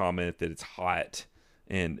there's a comment that it's hot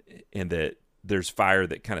and that there's fire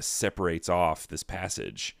that kind of separates off this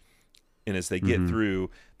passage. And as they get through,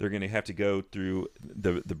 they're going to have to go through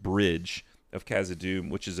the Bridge of Khazad-Dum,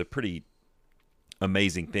 which is a pretty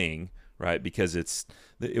amazing thing, right? Because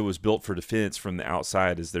it was built for defense from the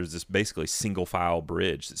outside, as there's this basically single file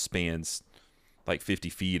bridge that spans like 50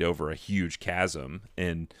 feet over a huge chasm.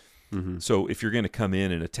 And so if you're going to come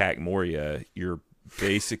in and attack Moria, you're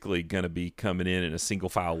basically going to be coming in a single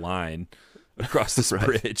file line across this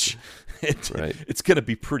bridge. It's going to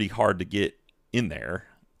be pretty hard to get in there.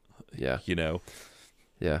 Yeah.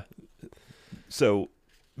 Yeah. So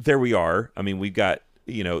there we are. I mean, we've got,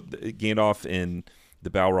 Gandalf and the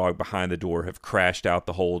Balrog behind the door have crashed out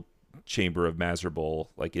the whole chamber of Mazarbul.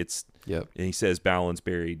 Like and he says Balin's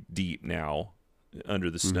buried deep now under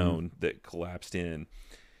the stone that collapsed in.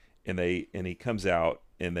 And he comes out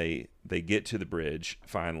and they get to the bridge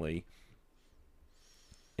finally.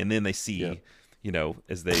 And then they see,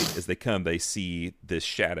 as they come, they see this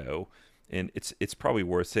shadow. And it's probably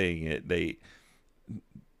worth saying it.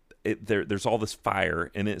 There's all this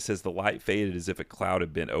fire, and it says the light faded as if a cloud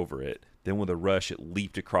had been over it. Then with a rush, it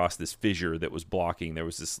leaped across this fissure that was blocking. There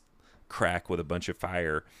was this crack with a bunch of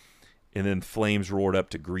fire, and then flames roared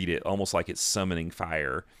up to greet it, almost like it's summoning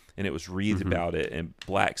fire. And it was wreathed about it, and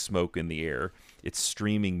black smoke in the air. Its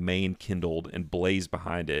streaming mane kindled and blazed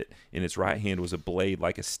behind it. In its right hand was a blade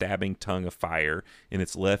like a stabbing tongue of fire. In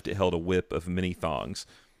its left it held a whip of many thongs.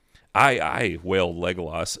 I wailed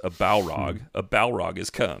Legolas, a Balrog has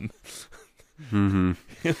come. And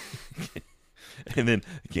then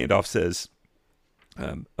Gandalf says,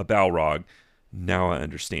 a Balrog, now I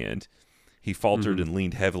understand. He faltered and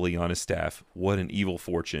leaned heavily on his staff. What an evil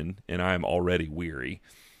fortune, and I am already weary.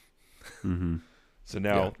 So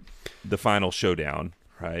now the final showdown,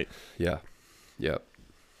 right? Yeah. Yep.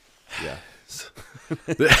 Yeah.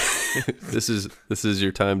 This is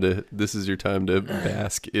your time to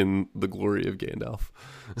bask in the glory of Gandalf.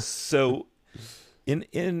 So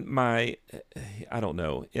in my, I don't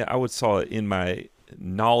know, I would saw it in my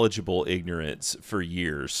knowledgeable ignorance for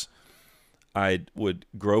years. I would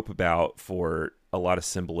grope about for a lot of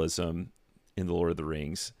symbolism in the Lord of the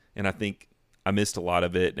Rings, and I think I missed a lot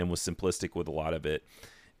of it and was simplistic with a lot of it.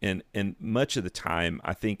 And much of the time,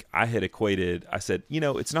 I think I had equated, I said,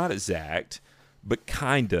 it's not exact, but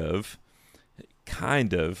kind of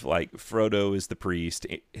like Frodo is the priest,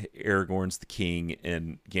 Aragorn's the king,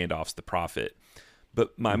 and Gandalf's the prophet.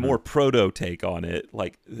 But my more proto take on it,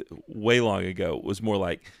 like way long ago, was more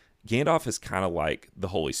like Gandalf is kind of like the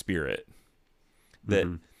Holy Spirit.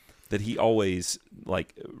 That he always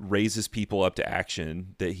like raises people up to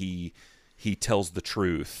action, that he tells the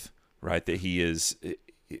truth, right? That he is,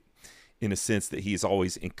 in a sense, that he is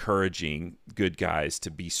always encouraging good guys to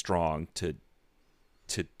be strong, to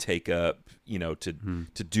take up,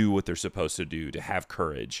 to do what they're supposed to do, to have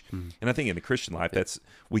courage. And I think in the Christian life,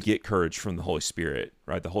 we get courage from the Holy Spirit,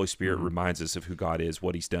 right? The Holy Spirit reminds us of who God is,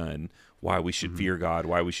 what he's done, why we should fear God,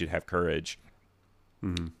 why we should have courage.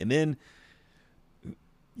 And then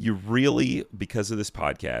you really, because of this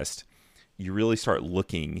podcast, you really start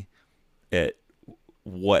looking at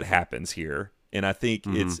what happens here. And I think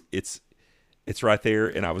it's right there.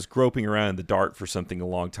 And I was groping around in the dark for something a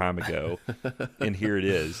long time ago. And here it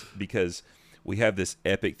is, because we have this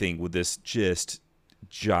epic thing with this just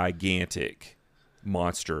gigantic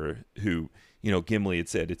monster who, Gimli had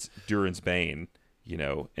said it's Durin's Bane,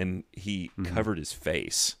 and he covered his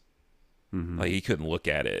face. Like he couldn't look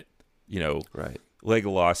at it, Right.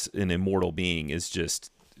 Legolas, an immortal being, is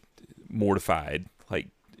just mortified, like,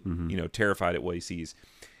 terrified at what he sees.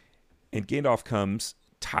 And Gandalf comes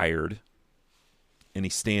tired, and he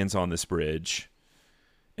stands on this bridge,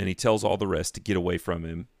 and he tells all the rest to get away from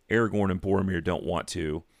him. Aragorn and Boromir don't want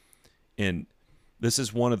to. And this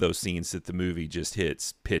is one of those scenes that the movie just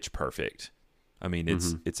hits pitch perfect. I mean,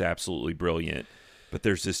 it's absolutely brilliant. But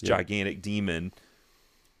there's this gigantic demon,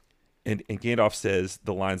 and Gandalf says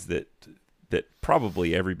the lines that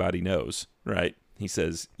probably everybody knows, right? He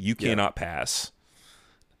says, "You cannot pass."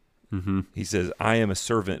 He says, "I am a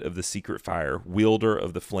servant of the secret fire, wielder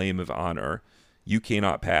of the flame of honor. You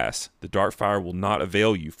cannot pass. The dark fire will not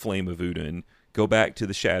avail you, flame of Udin. Go back to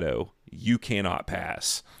the shadow. You cannot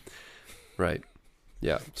pass." Right.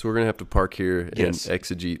 Yeah. So we're going to have to park here and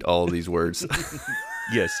exegete all of these words.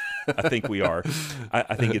 Yes, I think we are.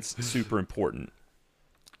 I think it's super important.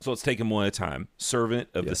 So let's take them one at a time. Servant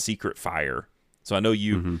of the secret fire. So I know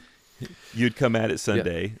you'd come at it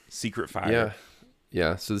Sunday. Secret fire.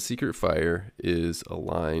 Yeah, so the secret fire is a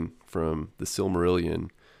line from the Silmarillion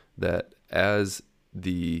that as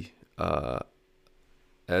the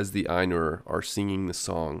Ainur are singing the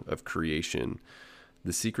song of creation,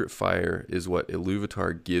 the secret fire is what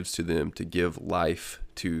Iluvatar gives to them to give life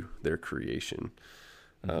to their creation.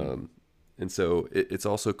 And so it's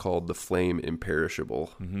also called the flame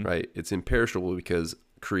imperishable, right? It's imperishable because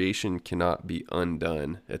creation cannot be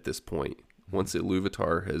undone at this point. Once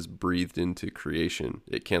Iluvatar has breathed into creation,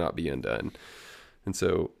 it cannot be undone. And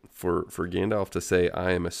so for Gandalf to say,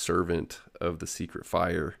 I am a servant of the secret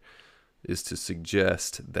fire, is to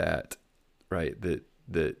suggest that, right,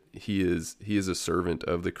 that he is a servant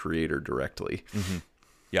of the Creator directly.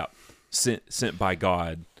 Yeah. Sent by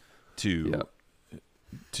God to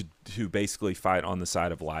basically fight on the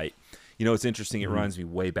side of light. You know, it's interesting. It reminds me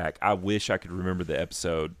way back. I wish I could remember the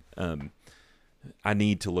episode. I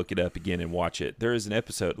need to look it up again and watch it. There is an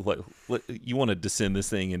episode. You want to descend this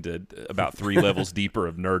thing into about 3 levels deeper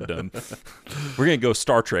of nerddom. We're going to go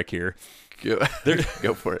Star Trek here.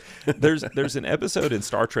 Go for it. There's an episode in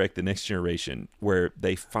Star Trek: The Next Generation where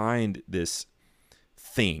they find this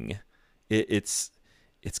thing. It's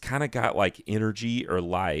kind of got like energy or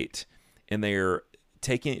light, and they're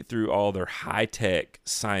taking it through all their high-tech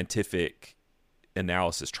scientific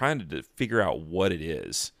analysis, trying to figure out what it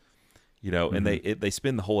is. You know, and they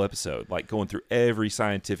spend the whole episode like going through every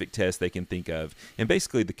scientific test they can think of. And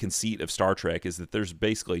basically the conceit of Star Trek is that there's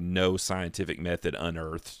basically no scientific method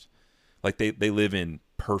unearthed. Like they live in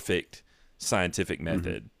perfect scientific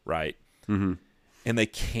method, right? And they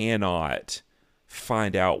cannot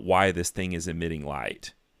find out why this thing is emitting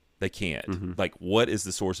light. They can't. Like, what is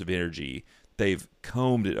the source of energy? They've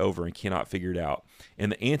combed it over and cannot figure it out.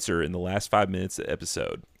 And the answer in the last 5 minutes of the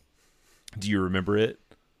episode, do you remember it?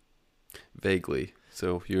 Vaguely.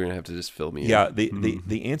 So you're going to have to just fill me in. Yeah,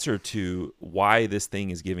 the answer to why this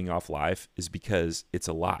thing is giving off life is because it's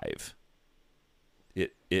alive.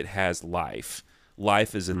 It has life.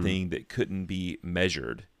 Life is a thing that couldn't be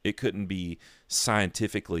measured. It couldn't be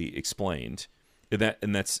scientifically explained.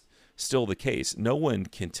 And that's still the case. No one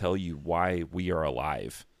can tell you why we are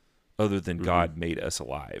alive other than God made us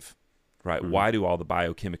alive. Right? Why do all the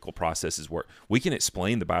biochemical processes work? We can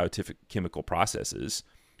explain the biochemical processes.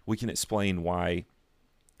 We can explain why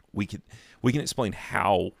we can explain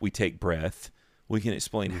how we take breath. We can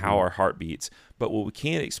explain how our heart beats. But what we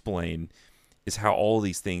can't explain is how all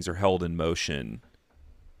these things are held in motion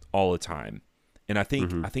all the time. And I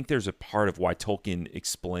think there's a part of why Tolkien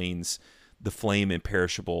explains the flame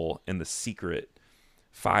imperishable and the secret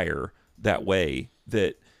fire that way,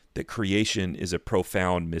 that creation is a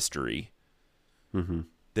profound mystery.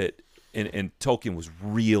 That and Tolkien was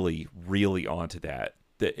really, really onto that.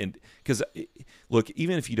 And because look,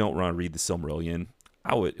 even if you don't want to read the Silmarillion,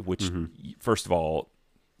 I would. Which first of all,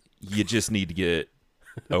 you just need to get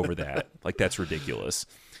over that. Like, that's ridiculous.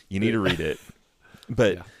 You need to read it.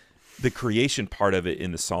 But the creation part of it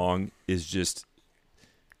in the song is just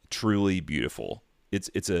truly beautiful.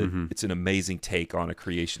 It's an amazing take on a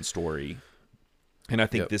creation story, and I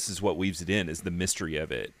think this is what weaves it in, is the mystery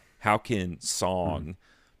of it. How can song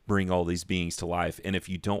bring all these beings to life? And if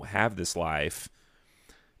you don't have this life,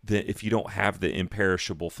 then if you don't have the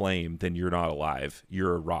imperishable flame, then you're not alive.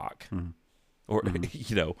 You're a rock, or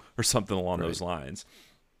or something along those lines.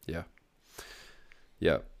 Yeah.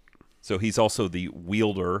 So he's also the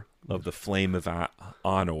wielder of the flame of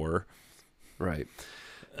honor. Right.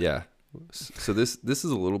 Yeah. So this is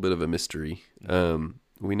a little bit of a mystery.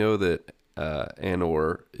 We know that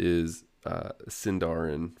Anor is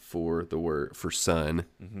Sindarin for sun.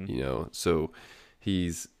 So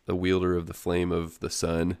he's a wielder of the flame of the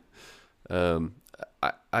sun.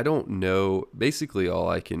 I don't know. Basically,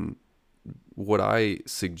 what I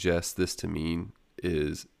suggest this to mean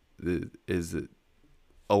is that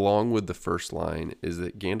along with the first line is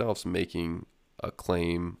that Gandalf's making a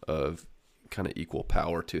claim of kind of equal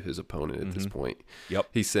power to his opponent at this point. Yep.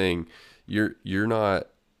 He's saying you're not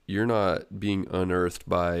being unearthed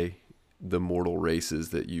by the mortal races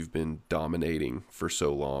that you've been dominating for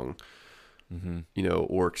so long.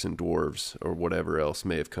 Orcs and dwarves or whatever else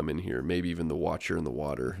may have come in here, maybe even the Watcher in the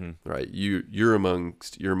water, right? You're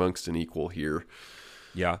amongst an equal here.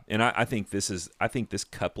 Yeah, and I think this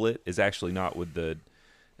couplet is actually not with the.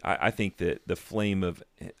 I think that the flame of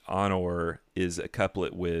honor is a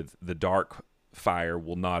couplet with the dark fire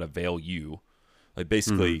will not avail you. Like,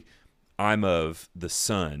 basically, I'm of the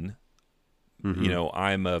sun.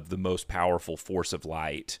 I'm of the most powerful force of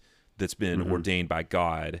light that's been ordained by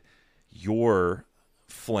God. Your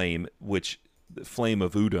flame, which the flame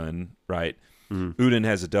of Udun, right? Udun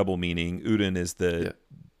has a double meaning. Udun is the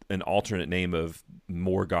an alternate name of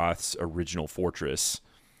Morgoth's original fortress,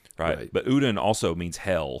 right? Right. But Udun also means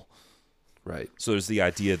hell. Right. So there's the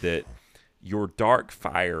idea that your dark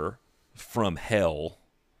fire from hell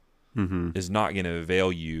is not going to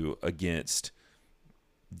avail you against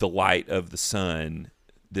the light of the sun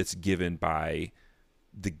that's given by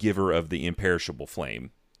the giver of the imperishable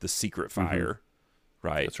flame, the secret fire,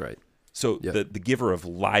 right? That's right. So the giver of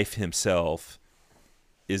life himself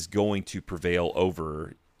is going to prevail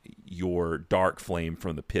over your dark flame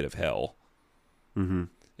from the pit of hell. In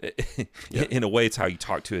a way, it's how you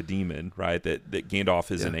talk to a demon, right? That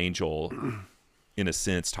Gandalf is an angel, in a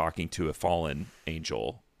sense, talking to a fallen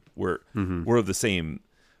angel. We're of the same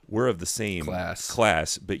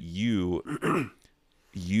class, but you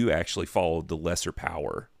actually followed the lesser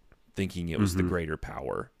power, thinking it was the greater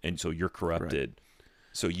power, and so you're corrupted.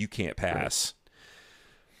 So you can't pass.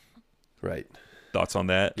 Right. Thoughts on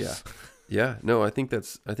that? Yeah. Yeah. No, I think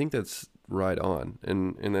that's right on,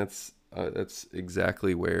 and that's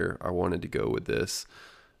exactly where I wanted to go with this.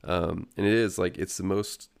 And it is like it's the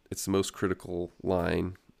most critical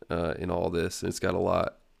line in all this, and it's got a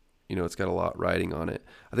lot. It's got a lot riding on it.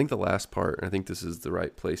 I think the last part, and I think this is the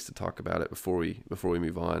right place to talk about it before we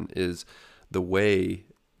move on, is the way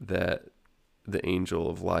that the angel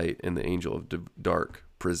of light and the angel of dark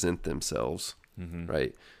present themselves,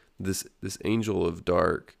 right? This angel of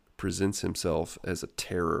dark presents himself as a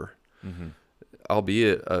terror,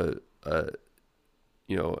 albeit an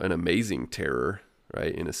amazing terror,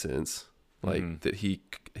 right? In a sense, like that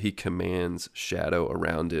he commands shadow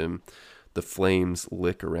around him. The flames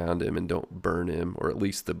lick around him and don't burn him, or at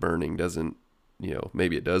least the burning doesn't,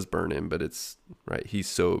 maybe it does burn him, but it's right. He's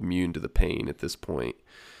so immune to the pain at this point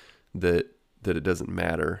that it doesn't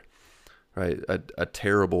matter, right? A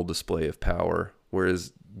terrible display of power,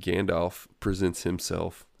 whereas Gandalf presents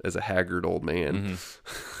himself as a haggard old man,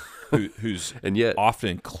 who's and yet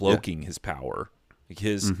often cloaking his power. Like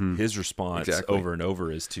his response over and over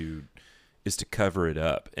is to cover it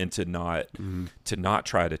up and to not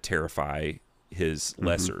try to terrify his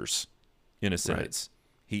lessers. In a sense,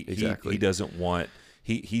 he doesn't want.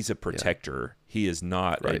 He's a protector. He is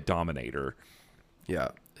not a dominator. Yeah.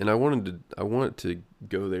 And I wanted to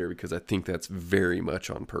go there because I think that's very much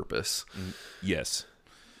on purpose. Yes.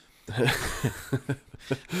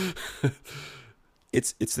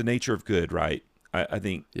 It's the nature of good, right? I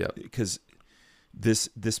think because this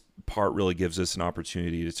part really gives us an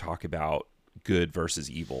opportunity to talk about good versus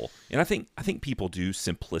evil. And I think people do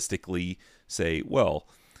simplistically say, well,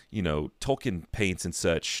 Tolkien paints in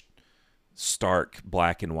such stark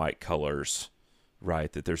black and white colors,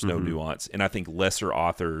 right, that there's no nuance. And I think lesser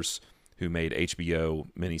authors who made HBO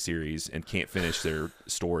miniseries and can't finish their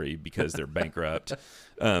story because they're bankrupt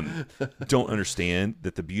don't understand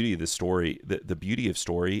that the beauty of the story, the beauty of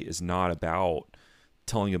story is not about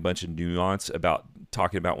telling a bunch of nuance, about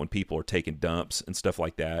talking about when people are taking dumps and stuff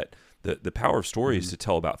like that. The power of story is to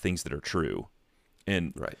tell about things that are true.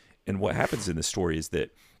 And what happens in the story is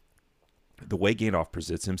that the way Gandalf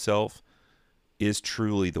presents himself is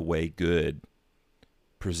truly the way good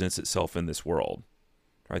presents itself in this world,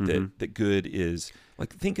 right? That good is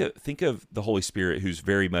like, think of the Holy Spirit, who's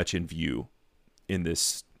very much in view in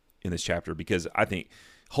this chapter, because I think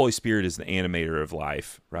Holy Spirit is the animator of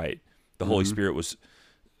life, right? The Holy Spirit was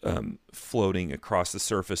floating across the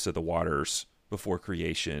surface of the waters before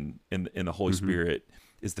creation, and the Holy Spirit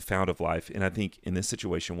is the fount of life. And I think in this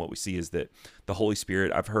situation, what we see is that the Holy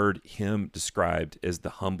Spirit, I've heard him described as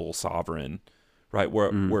the humble sovereign, right?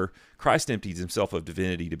 Where Christ empties himself of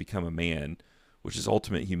divinity to become a man, which is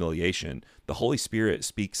ultimate humiliation. The Holy Spirit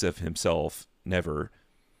speaks of himself never.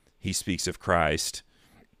 He speaks of Christ.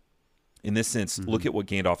 In this sense, look at what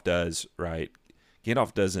Gandalf does, right?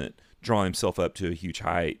 Gandalf doesn't draw himself up to a huge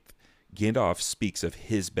height. Gandalf speaks of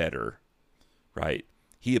his better, right?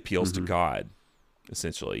 He appeals to God,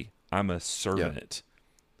 essentially. I'm a servant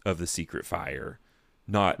of the secret fire,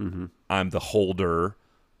 not I'm the holder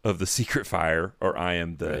of the secret fire, or I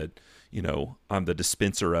am the, I'm the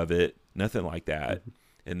dispenser of it. Nothing like that.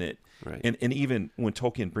 And that, and even when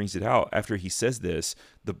Tolkien brings it out, after he says this,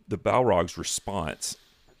 the Balrog's response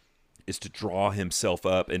is to draw himself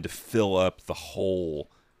up and to fill up the whole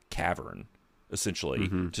cavern, essentially,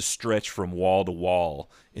 to stretch from wall to wall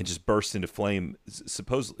and just burst into flame.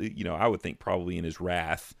 Supposedly, I would think probably in his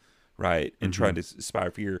wrath, right, and trying to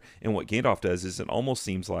inspire fear. And what Gandalf does is it almost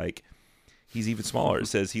seems like he's even smaller. It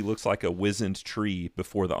says he looks like a wizened tree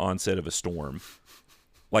before the onset of a storm,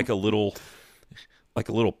 like a little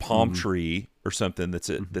palm tree or something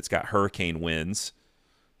that's got hurricane winds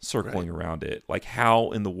circling around it. Like,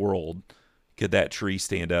 how in the world could that tree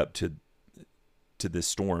stand up to to this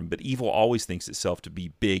storm. But evil always thinks itself to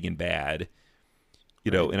be big and bad,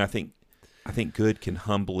 you know. And I think good can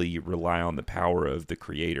humbly rely on the power of the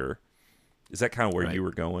Creator. Is that kind of where you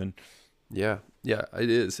were going? Yeah, it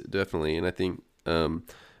is definitely. And I think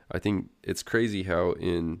it's crazy how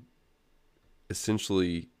in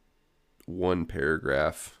essentially one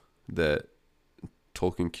paragraph that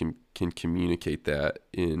Tolkien can communicate that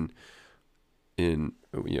in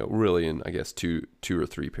really in, I guess, two or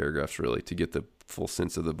three paragraphs, really, to get the full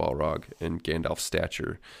sense of the Balrog and Gandalf's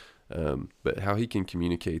stature. But how he can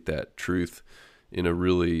communicate that truth in a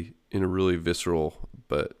really visceral,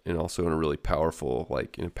 and also in a really powerful,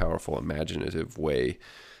 like in a powerful, imaginative way.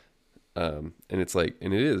 And it's like,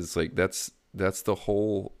 and it is like, that's the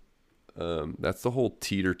whole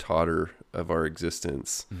teeter totter of our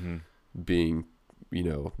existence, being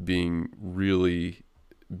really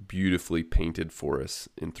beautifully painted for us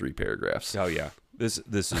in 3 paragraphs. Oh yeah. This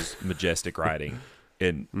is majestic writing.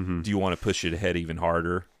 And do you want to push it ahead even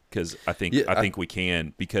harder? Because I think we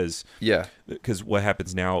can, because what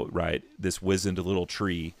happens now, right? This wizened little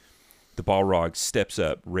tree, the Balrog steps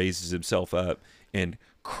up, raises himself up, and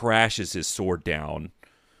crashes his sword down,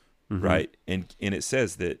 right? And it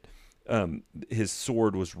says that his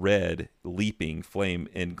sword was red, leaping flame,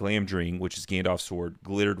 and Glamdring, which is Gandalf's sword,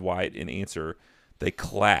 glittered white in answer. They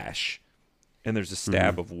clash, and there's a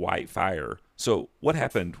stab of white fire. So what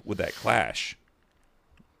happened with that clash?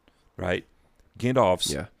 Right?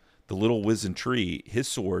 Gandalf's, the little wizened tree, his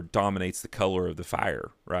sword dominates the color of the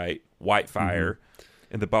fire, right? White fire.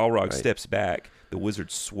 And the Balrog steps back, the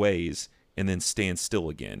wizard sways, and then stands still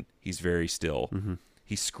again. He's very still.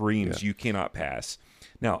 He screams, "You cannot pass."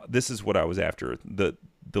 Now, this is what I was after. The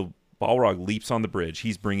Balrog leaps on the bridge.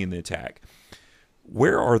 He's bringing the attack.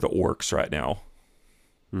 Where are the orcs right now?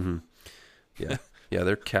 Yeah,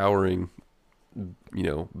 they're cowering,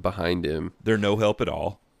 behind him. They're no help at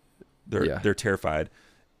all. They're terrified.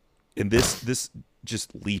 And this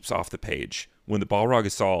just leaps off the page. When the Balrog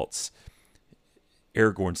assaults,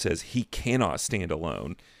 Aragorn says he cannot stand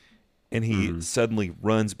alone, and he suddenly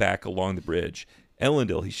runs back along the bridge.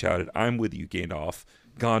 "Elendil," he shouted, "I'm with you, Gandalf."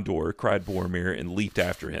 "Gondor," cried Boromir, and leaped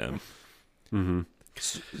after him.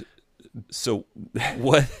 So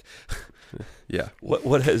what?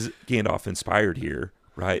 What has Gandalf inspired here,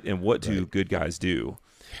 right? And what do good guys do?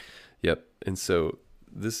 Yep. And so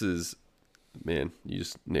this is, man, you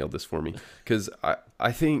just nailed this for me, because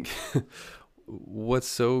I think what's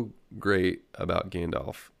so great about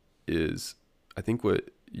Gandalf is, I think what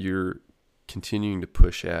you're continuing to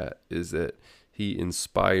push at is that he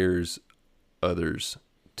inspires others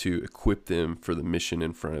to equip them for the mission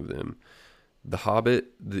in front of them. The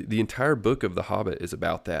Hobbit, the entire book of The Hobbit is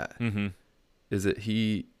about that. Is that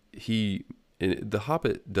The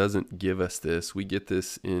Hobbit doesn't give us this. We get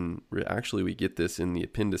this in the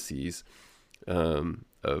appendices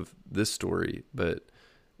of this story. But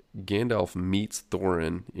Gandalf meets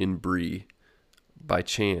Thorin in Bree by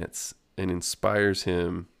chance and inspires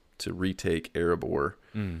him to retake Erebor.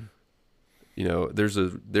 There's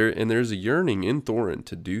a yearning in Thorin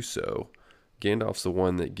to do so. Gandalf's the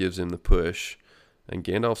one that gives him the push, and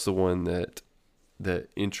Gandalf's the one that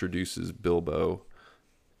introduces Bilbo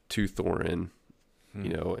to Thorin,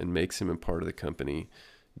 and makes him a part of the company.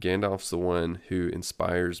 Gandalf's the one who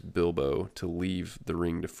inspires Bilbo to leave the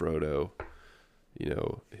ring to Frodo,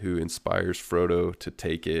 who inspires Frodo to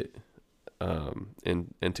take it,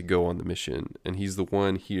 and to go on the mission. And he's the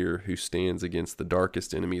one here who stands against the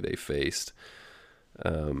darkest enemy they faced,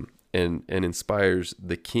 and inspires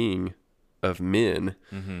the king of men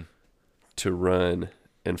to run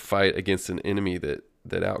and fight against an enemy that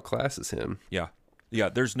outclasses him. Yeah.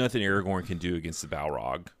 There's nothing Aragorn can do against the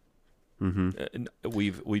Balrog.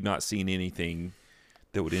 We've not seen anything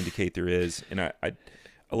that would indicate there is. And I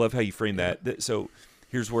love how you frame that. So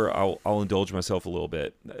here's where I'll indulge myself a little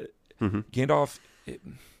bit. Gandalf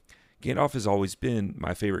has always been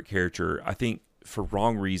my favorite character. I think for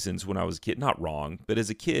wrong reasons when I was a kid. Not wrong, but as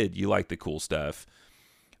a kid, you like the cool stuff.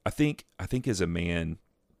 I think as a man,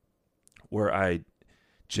 where I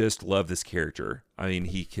just love this character. I mean,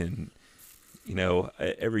 he can,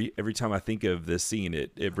 every time I think of this scene,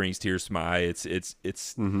 it brings tears to my eye.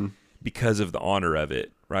 It's because of the honor of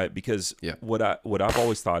it, right? Because what I've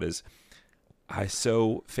always thought is, I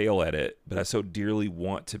so fail at it, but I so dearly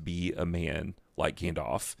want to be a man like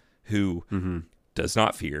Gandalf, who does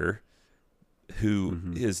not fear, who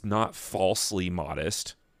is not falsely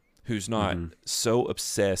modest, who's not so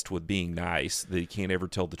obsessed with being nice that he can't ever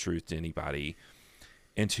tell the truth to anybody,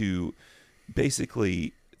 and to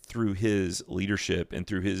basically, through his leadership and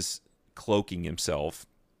through his cloaking himself,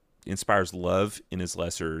 inspires love in his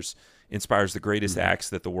lessers, inspires the greatest acts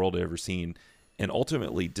that the world had ever seen, and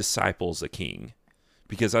ultimately disciples a king.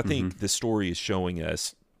 Because I think the story is showing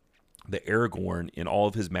us that Aragorn, in all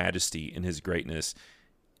of his majesty and his greatness,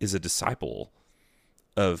 is a disciple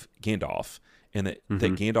of Gandalf, and that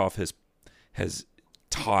Gandalf has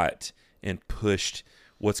taught and pushed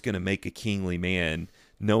what's going to make a kingly man,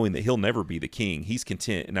 knowing that he'll never be the king. He's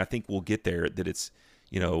content, and I think we'll get there, that it's,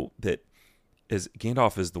 that as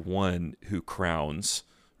Gandalf is the one who crowns,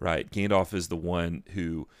 right? Gandalf is the one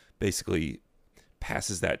who basically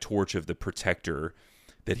passes that torch of the protector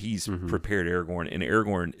that he's prepared Aragorn, and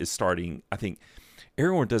Aragorn is starting. I think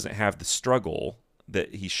Aragorn doesn't have the struggle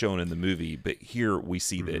that he's shown in the movie, but here we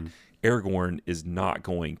see that Aragorn is not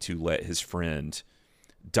going to let his friend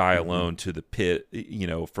die alone to the pit,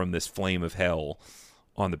 from this flame of hell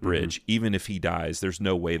on the bridge. Even if he dies, there's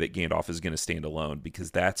no way that Gandalf is going to stand alone,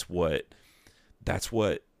 because that's what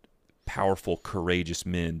powerful, courageous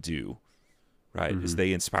men do. Right, is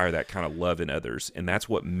they inspire that kind of love in others, and that's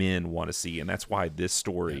what men want to see, and that's why this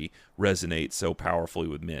story resonates so powerfully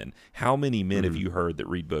with men. How many men have you heard that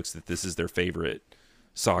read books that this is their favorite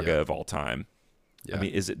saga of all time? I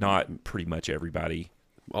mean, is it not pretty much everybody?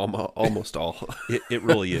 Almost all. It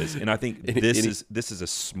really is, and I think this is a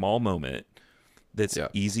small moment that's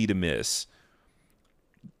easy to miss,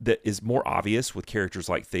 that is more obvious with characters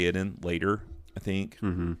like Theoden later, I think.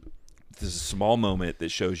 This is a small moment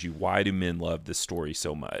that shows you, why do men love this story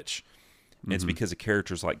so much? And it's because of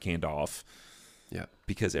characters like Gandalf. Yeah.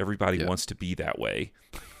 Because everybody wants to be that way.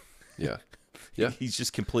 Yeah. He's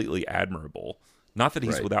just completely admirable. Not that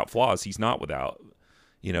he's without flaws. He's not without,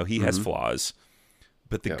 he has flaws.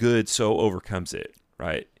 But the good so overcomes it,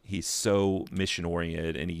 right? He's so mission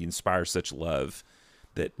oriented, and he inspires such love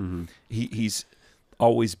that he's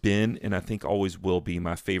always been, and I think always will be,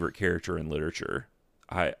 my favorite character in literature.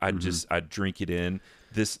 I drink it in.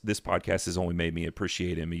 This podcast has only made me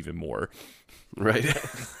appreciate him even more. Right.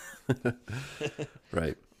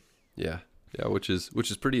 Right. Yeah. Yeah. Which is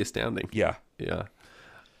pretty astounding. Yeah. Yeah.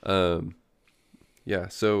 Yeah.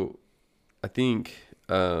 So I think,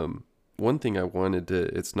 one thing I wanted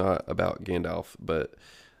to, it's not about Gandalf, but,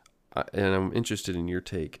 and I'm interested in your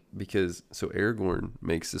take, because so Aragorn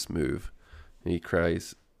makes this move, and he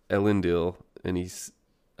cries Elendil, and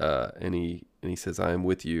he says, "I am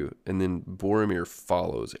with you." And then Boromir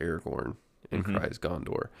follows Aragorn and cries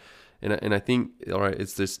Gondor. And I think, all right,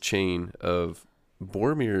 it's this chain of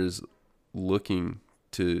Boromir's looking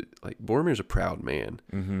to, like, Boromir's a proud man,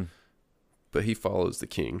 but he follows the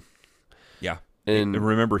king. Yeah. And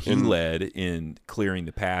remember, he led in clearing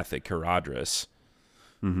the path at Caradhras.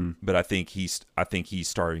 But I think he's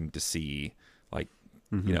starting to see, like,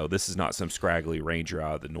 this is not some scraggly ranger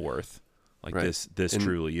out of the north. Like, this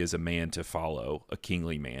truly is a man to follow, a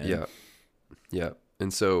kingly man. Yeah. Yeah.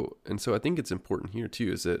 And so I think it's important here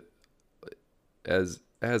too, is that as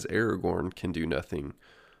Aragorn can do nothing,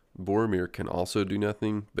 Boromir can also do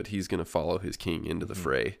nothing, but he's going to follow his king into the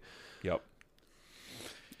fray. Yep.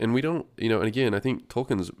 And we don't, and again, I think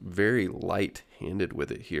Tolkien's very light-handed with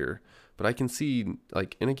it here, but I can see,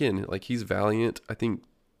 like, and again, like, he's valiant. I think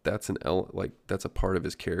that's that's a part of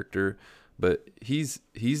his character. But he's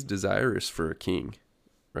desirous for a king,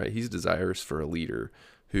 right? He's desirous for a leader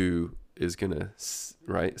who is going to,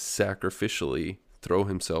 sacrificially throw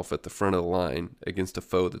himself at the front of the line against a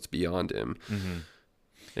foe that's beyond him.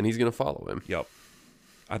 And he's going to follow him. Yep.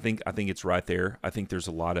 I think it's right there. I think there's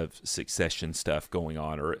a lot of succession stuff going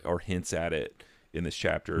on, or hints at it in this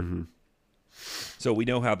chapter. So we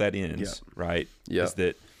know how that ends, right? Yeah. Is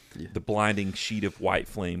that the blinding sheet of white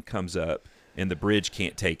flame comes up, and the bridge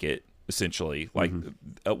can't take it. Essentially, like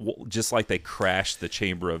just like they crashed the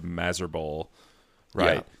chamber of Mazarbul,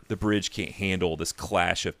 right? Yeah. The bridge can't handle this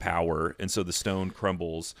clash of power, and so the stone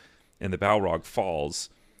crumbles, and the Balrog falls.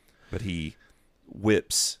 But he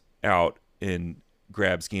whips out and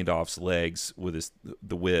grabs Gandalf's legs with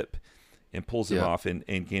the whip, and pulls him off. And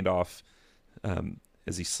Gandalf,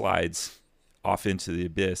 as he slides off into the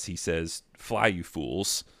abyss, he says, "Fly, you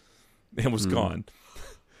fools," and was gone.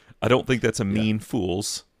 I don't think that's a mean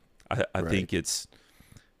fools. I think it's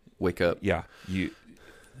wake up. Yeah, you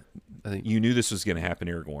knew this was going to happen,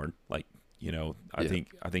 Aragorn. Like, I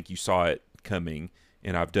think you saw it coming,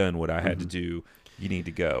 and I've done what I had to do. You need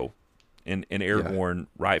to go. And Aragorn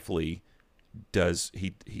rightfully does.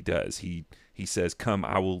 He does. He says, "Come,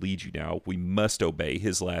 I will lead you now." We must obey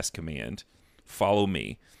his last command. Follow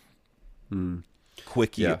me.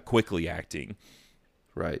 Quickly acting.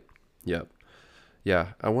 Right. Yep.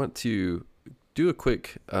 Yeah. I want to do a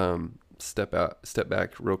quick step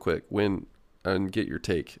back real quick and get your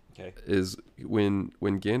take. Okay. Is when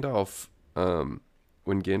Gandalf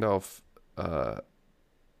when Gandalf,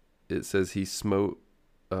 it says he smote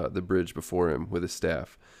the bridge before him with his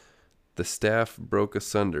staff. The staff broke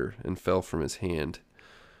asunder and fell from his hand.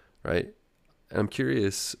 Right? I'm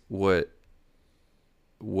curious what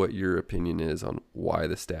your opinion is on why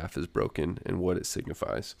the staff is broken and what it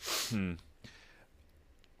signifies.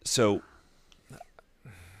 So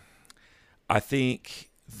I think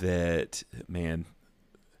that, man.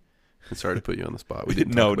 I'm sorry to put you on the spot. We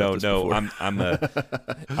didn't no. before.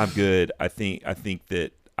 I'm good. I think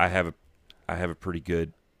that I have a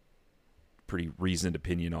pretty reasoned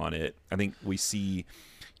opinion on it. I think we see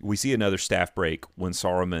another staff break when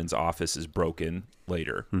Saruman's office is broken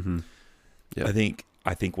later. Mm-hmm. Yep.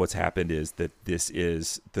 I think what's happened is that this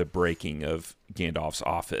is the breaking of Gandalf's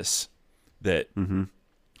office. That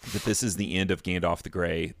this is the end of Gandalf the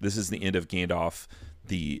Grey. This is the end of Gandalf,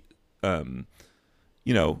 the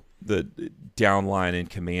the downline in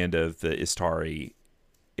command of the Istari,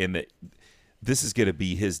 and that this is going to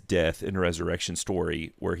be his death and resurrection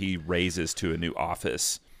story, where he raises to a new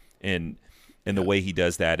office, and the way he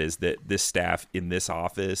does that is that this staff in this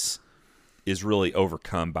office is really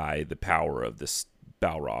overcome by the power of this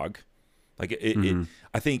Balrog. Like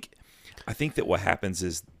I think that what happens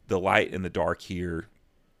is the light and the dark here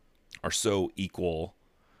are so equal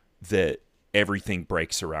that everything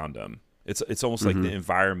breaks around them. It's almost like the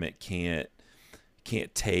environment can't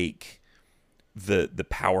take the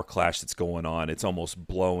power clash that's going on. It's almost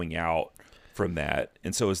blowing out from that.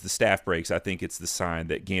 And so as the staff breaks, I think it's the sign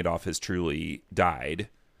that Gandalf has truly died.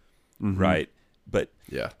 Right? But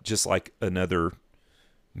just like another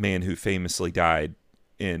man who famously died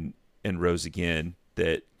and rose again,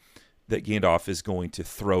 that Gandalf is going to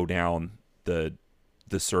throw down the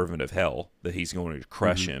servant of hell, that he's going to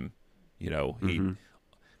crush him.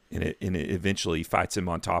 And it eventually fights him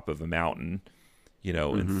on top of a mountain,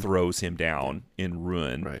 and throws him down in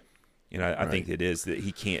ruin. Right. I think it is that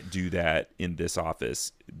he can't do that in this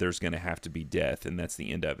office. There's going to have to be death, and that's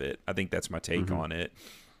the end of it. I think that's my take on it.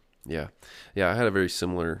 Yeah. I had a very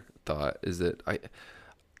similar thought. Is that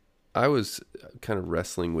I was kind of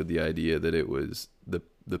wrestling with the idea that it was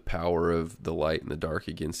the power of the light and the dark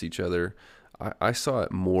against each other. I saw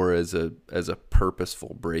it more as a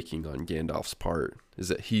purposeful breaking on Gandalf's part, is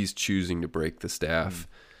that he's choosing to break the staff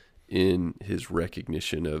in his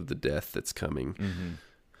recognition of the death that's coming.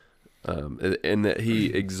 And that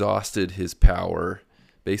he exhausted his power.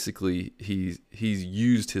 Basically, he's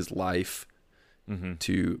used his life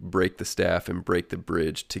to break the staff and break the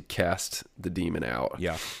bridge to cast the demon out.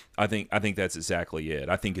 Yeah, I think that's exactly it.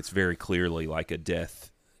 I think it's very clearly like a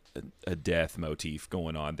death motif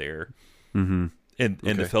going on there. And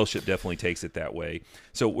the Fellowship definitely takes it that way.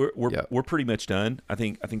 So we're pretty much done. I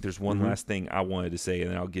think there's one last thing I wanted to say,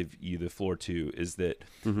 and then I'll give you the floor too. Is that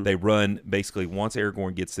they run basically once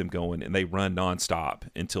Aragorn gets them going, and they run nonstop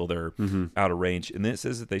until they're out of range. And then it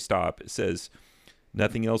says that they stop. It says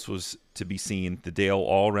nothing else was to be seen. The dale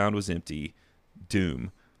all around was empty.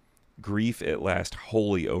 Doom, grief at last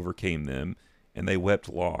wholly overcame them, and they wept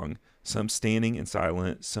long. Some standing and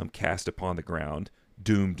silent, some cast upon the ground.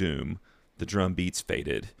 Doom, doom. The drum beats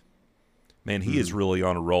faded. Man, he is really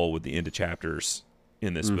on a roll with the end of chapters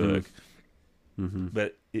in this book.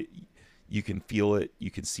 But you can feel it, you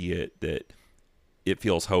can see it, that it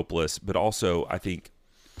feels hopeless. But also, I think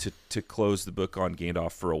to close the book on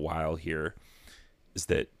Gandalf for a while here is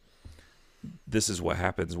that this is what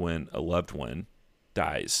happens when a loved one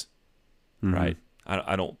dies, right?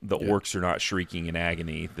 I don't. The orcs are not shrieking in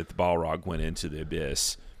agony that the Balrog went into the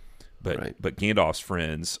abyss. But Gandalf's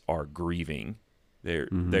friends are grieving.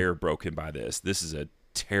 They're broken by this. This is a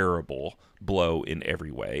terrible blow in every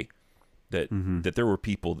way. That there were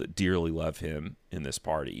people that dearly love him in this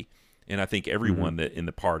party, and I think everyone that in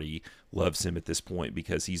the party loves him at this point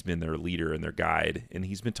because he's been their leader and their guide, and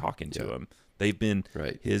he's been talking to them. They've been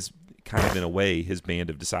his kind of in a way his band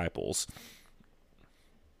of disciples.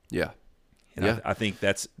 Yeah. And I think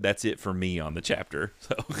that's it for me on the chapter.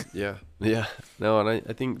 So yeah. No, and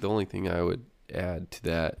I think the only thing I would add to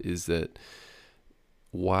that is that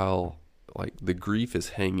while like the grief is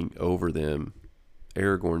hanging over them,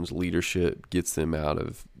 Aragorn's leadership gets them out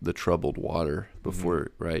of the troubled water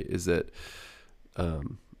before, right? Is that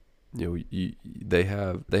they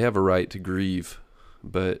have a right to grieve,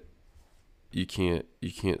 but you can't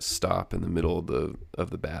stop in the middle of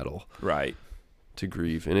the battle, right? To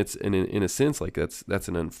grieve, and it's in a sense like that's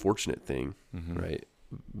an unfortunate thing, right?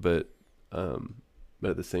 But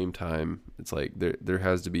at the same time, it's like there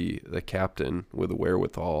has to be the captain with a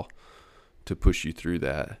wherewithal to push you through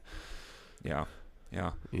that. Yeah.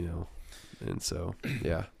 And so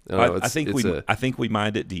I think we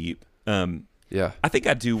mined it deep. Yeah. I think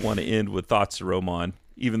I do want to end with thoughts to Roman,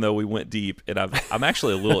 even though we went deep, and I'm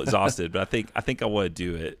actually a little exhausted, but I think I want to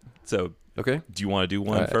do it. So, okay. Do you want to do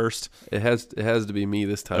one first? It has to be me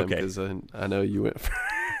this time, Okay. because I know you went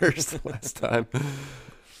first last time.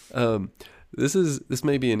 This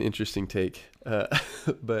may be an interesting take,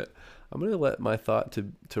 but I'm going to let my thought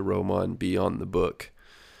to Roman be on the book.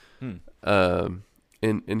 And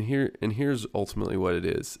here's ultimately what it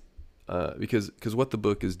is. Because what the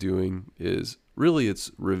book is doing is really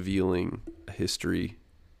it's revealing a history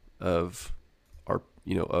of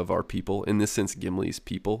our people, in this sense, Gimli's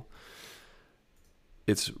people.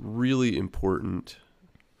 It's really important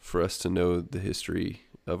for us to know the history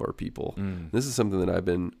of our people. This is something that I've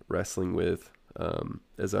been wrestling with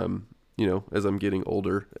as I'm getting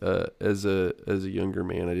older. As a younger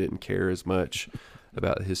man, I didn't care as much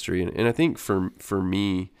about the history, and I think for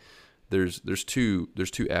me, there's two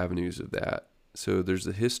avenues of that. So there's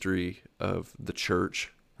the history of the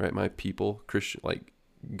church, right? My people, Christian, like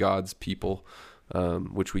God's people,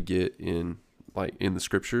 which we get in the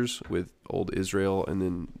scriptures with old Israel, and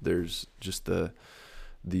then there's just the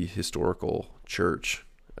historical church,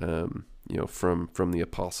 from the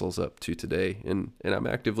apostles up to today. And I'm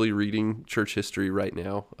actively reading church history right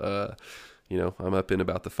now. I'm up in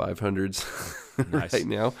about the 500s Nice. right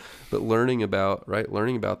now, but learning about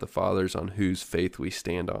the fathers on whose faith we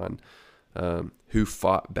stand on, who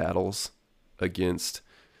fought battles against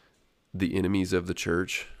the enemies of the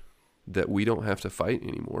church that we don't have to fight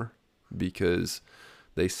anymore, because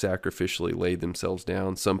they sacrificially laid themselves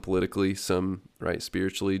down, some politically, some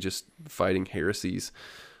spiritually, just fighting heresies,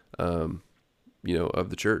 of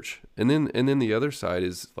the church. And then the other side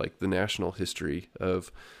is like the national history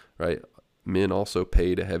of, men also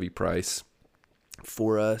paid a heavy price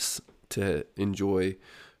for us to enjoy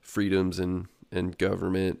freedoms and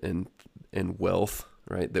government and wealth,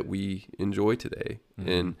 that we enjoy today.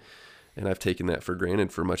 Mm-hmm. And I've taken that for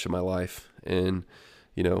granted for much of my life. And,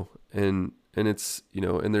 and it's,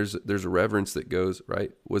 and there's a reverence that goes,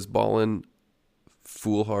 was Balin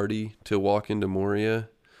foolhardy to walk into Moria?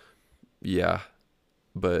 Yeah.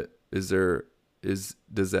 But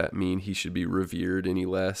does that mean he should be revered any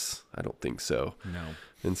less? I don't think so. No.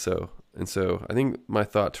 And so I think my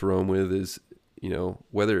thought to Rome with is,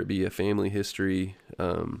 whether it be a family history,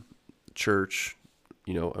 church,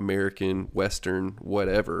 American, Western,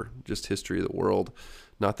 whatever, just history of the world,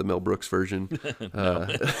 not the Mel Brooks version.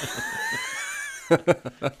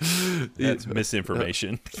 That's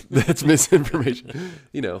misinformation. That's misinformation.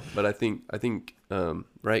 But I think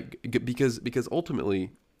because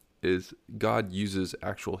ultimately is God uses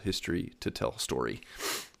actual history to tell a story.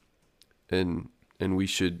 And we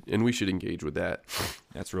should engage with that.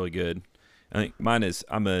 That's really good. I think mine is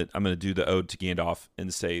I'm gonna do the ode to Gandalf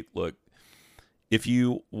and say, look, if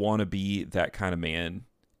you want to be that kind of man,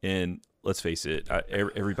 and let's face it,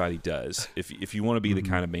 everybody does. If you want to be the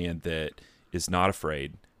kind of man that is not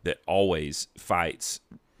afraid, that always fights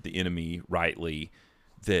the enemy rightly,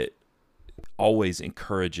 that always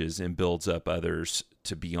encourages and builds up others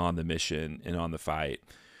to be on the mission and on the fight,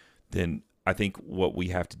 then I think what we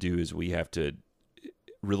have to do is we have to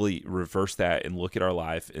really reverse that and look at our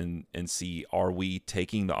life and see, are we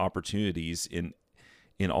taking the opportunities in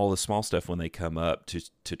all the small stuff when they come up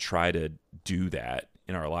to try to do that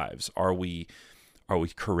in our lives? Are we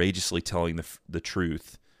courageously telling the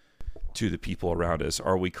truth to the people around us?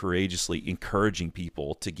 Are we courageously encouraging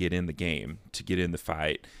people to get in the game, to get in the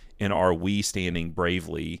fight? And are we standing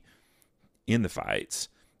bravely in the fights?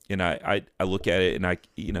 And I look at it and I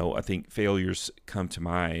think failures come to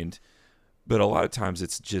mind, but a lot of times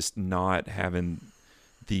it's just not having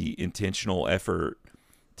the intentional effort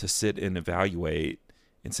to sit and evaluate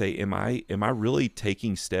and say, am I really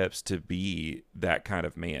taking steps to be that kind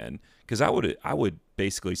of man? Because I would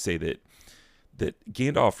basically say that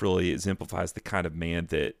Gandalf really exemplifies the kind of man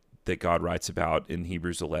that God writes about in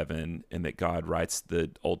Hebrews 11, and that God writes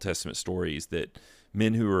the Old Testament stories, that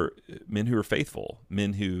men who are faithful,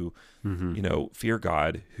 men who fear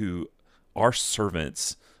God, who are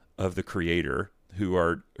servants of the Creator, who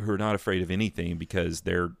are not afraid of anything because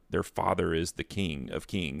their Father is the King of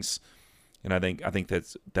Kings. And I think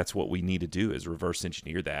that's what we need to do, is reverse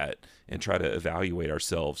engineer that and try to evaluate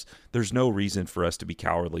ourselves. There's no reason for us to be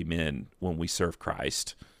cowardly men when we serve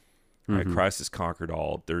Christ. Right? Christ has conquered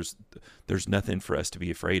all. There's nothing for us to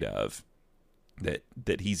be afraid of.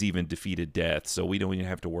 That He's even defeated death, so we don't even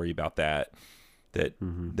have to worry about that.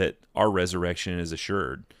 That our resurrection is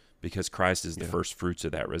assured because Christ is the first fruits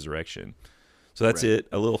of that resurrection. So that's it.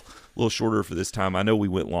 A little shorter for this time. I know we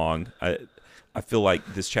went long. I feel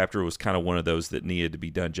like this chapter was kind of one of those that needed to be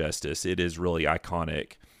done justice. It is really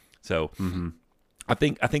iconic. So I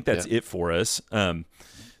think that's it for us.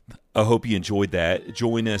 I hope you enjoyed that.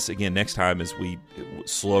 Join us again next time as we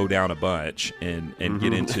slow down a bunch and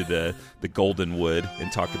get into the Golden Wood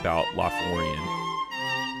and talk about Lothlorien.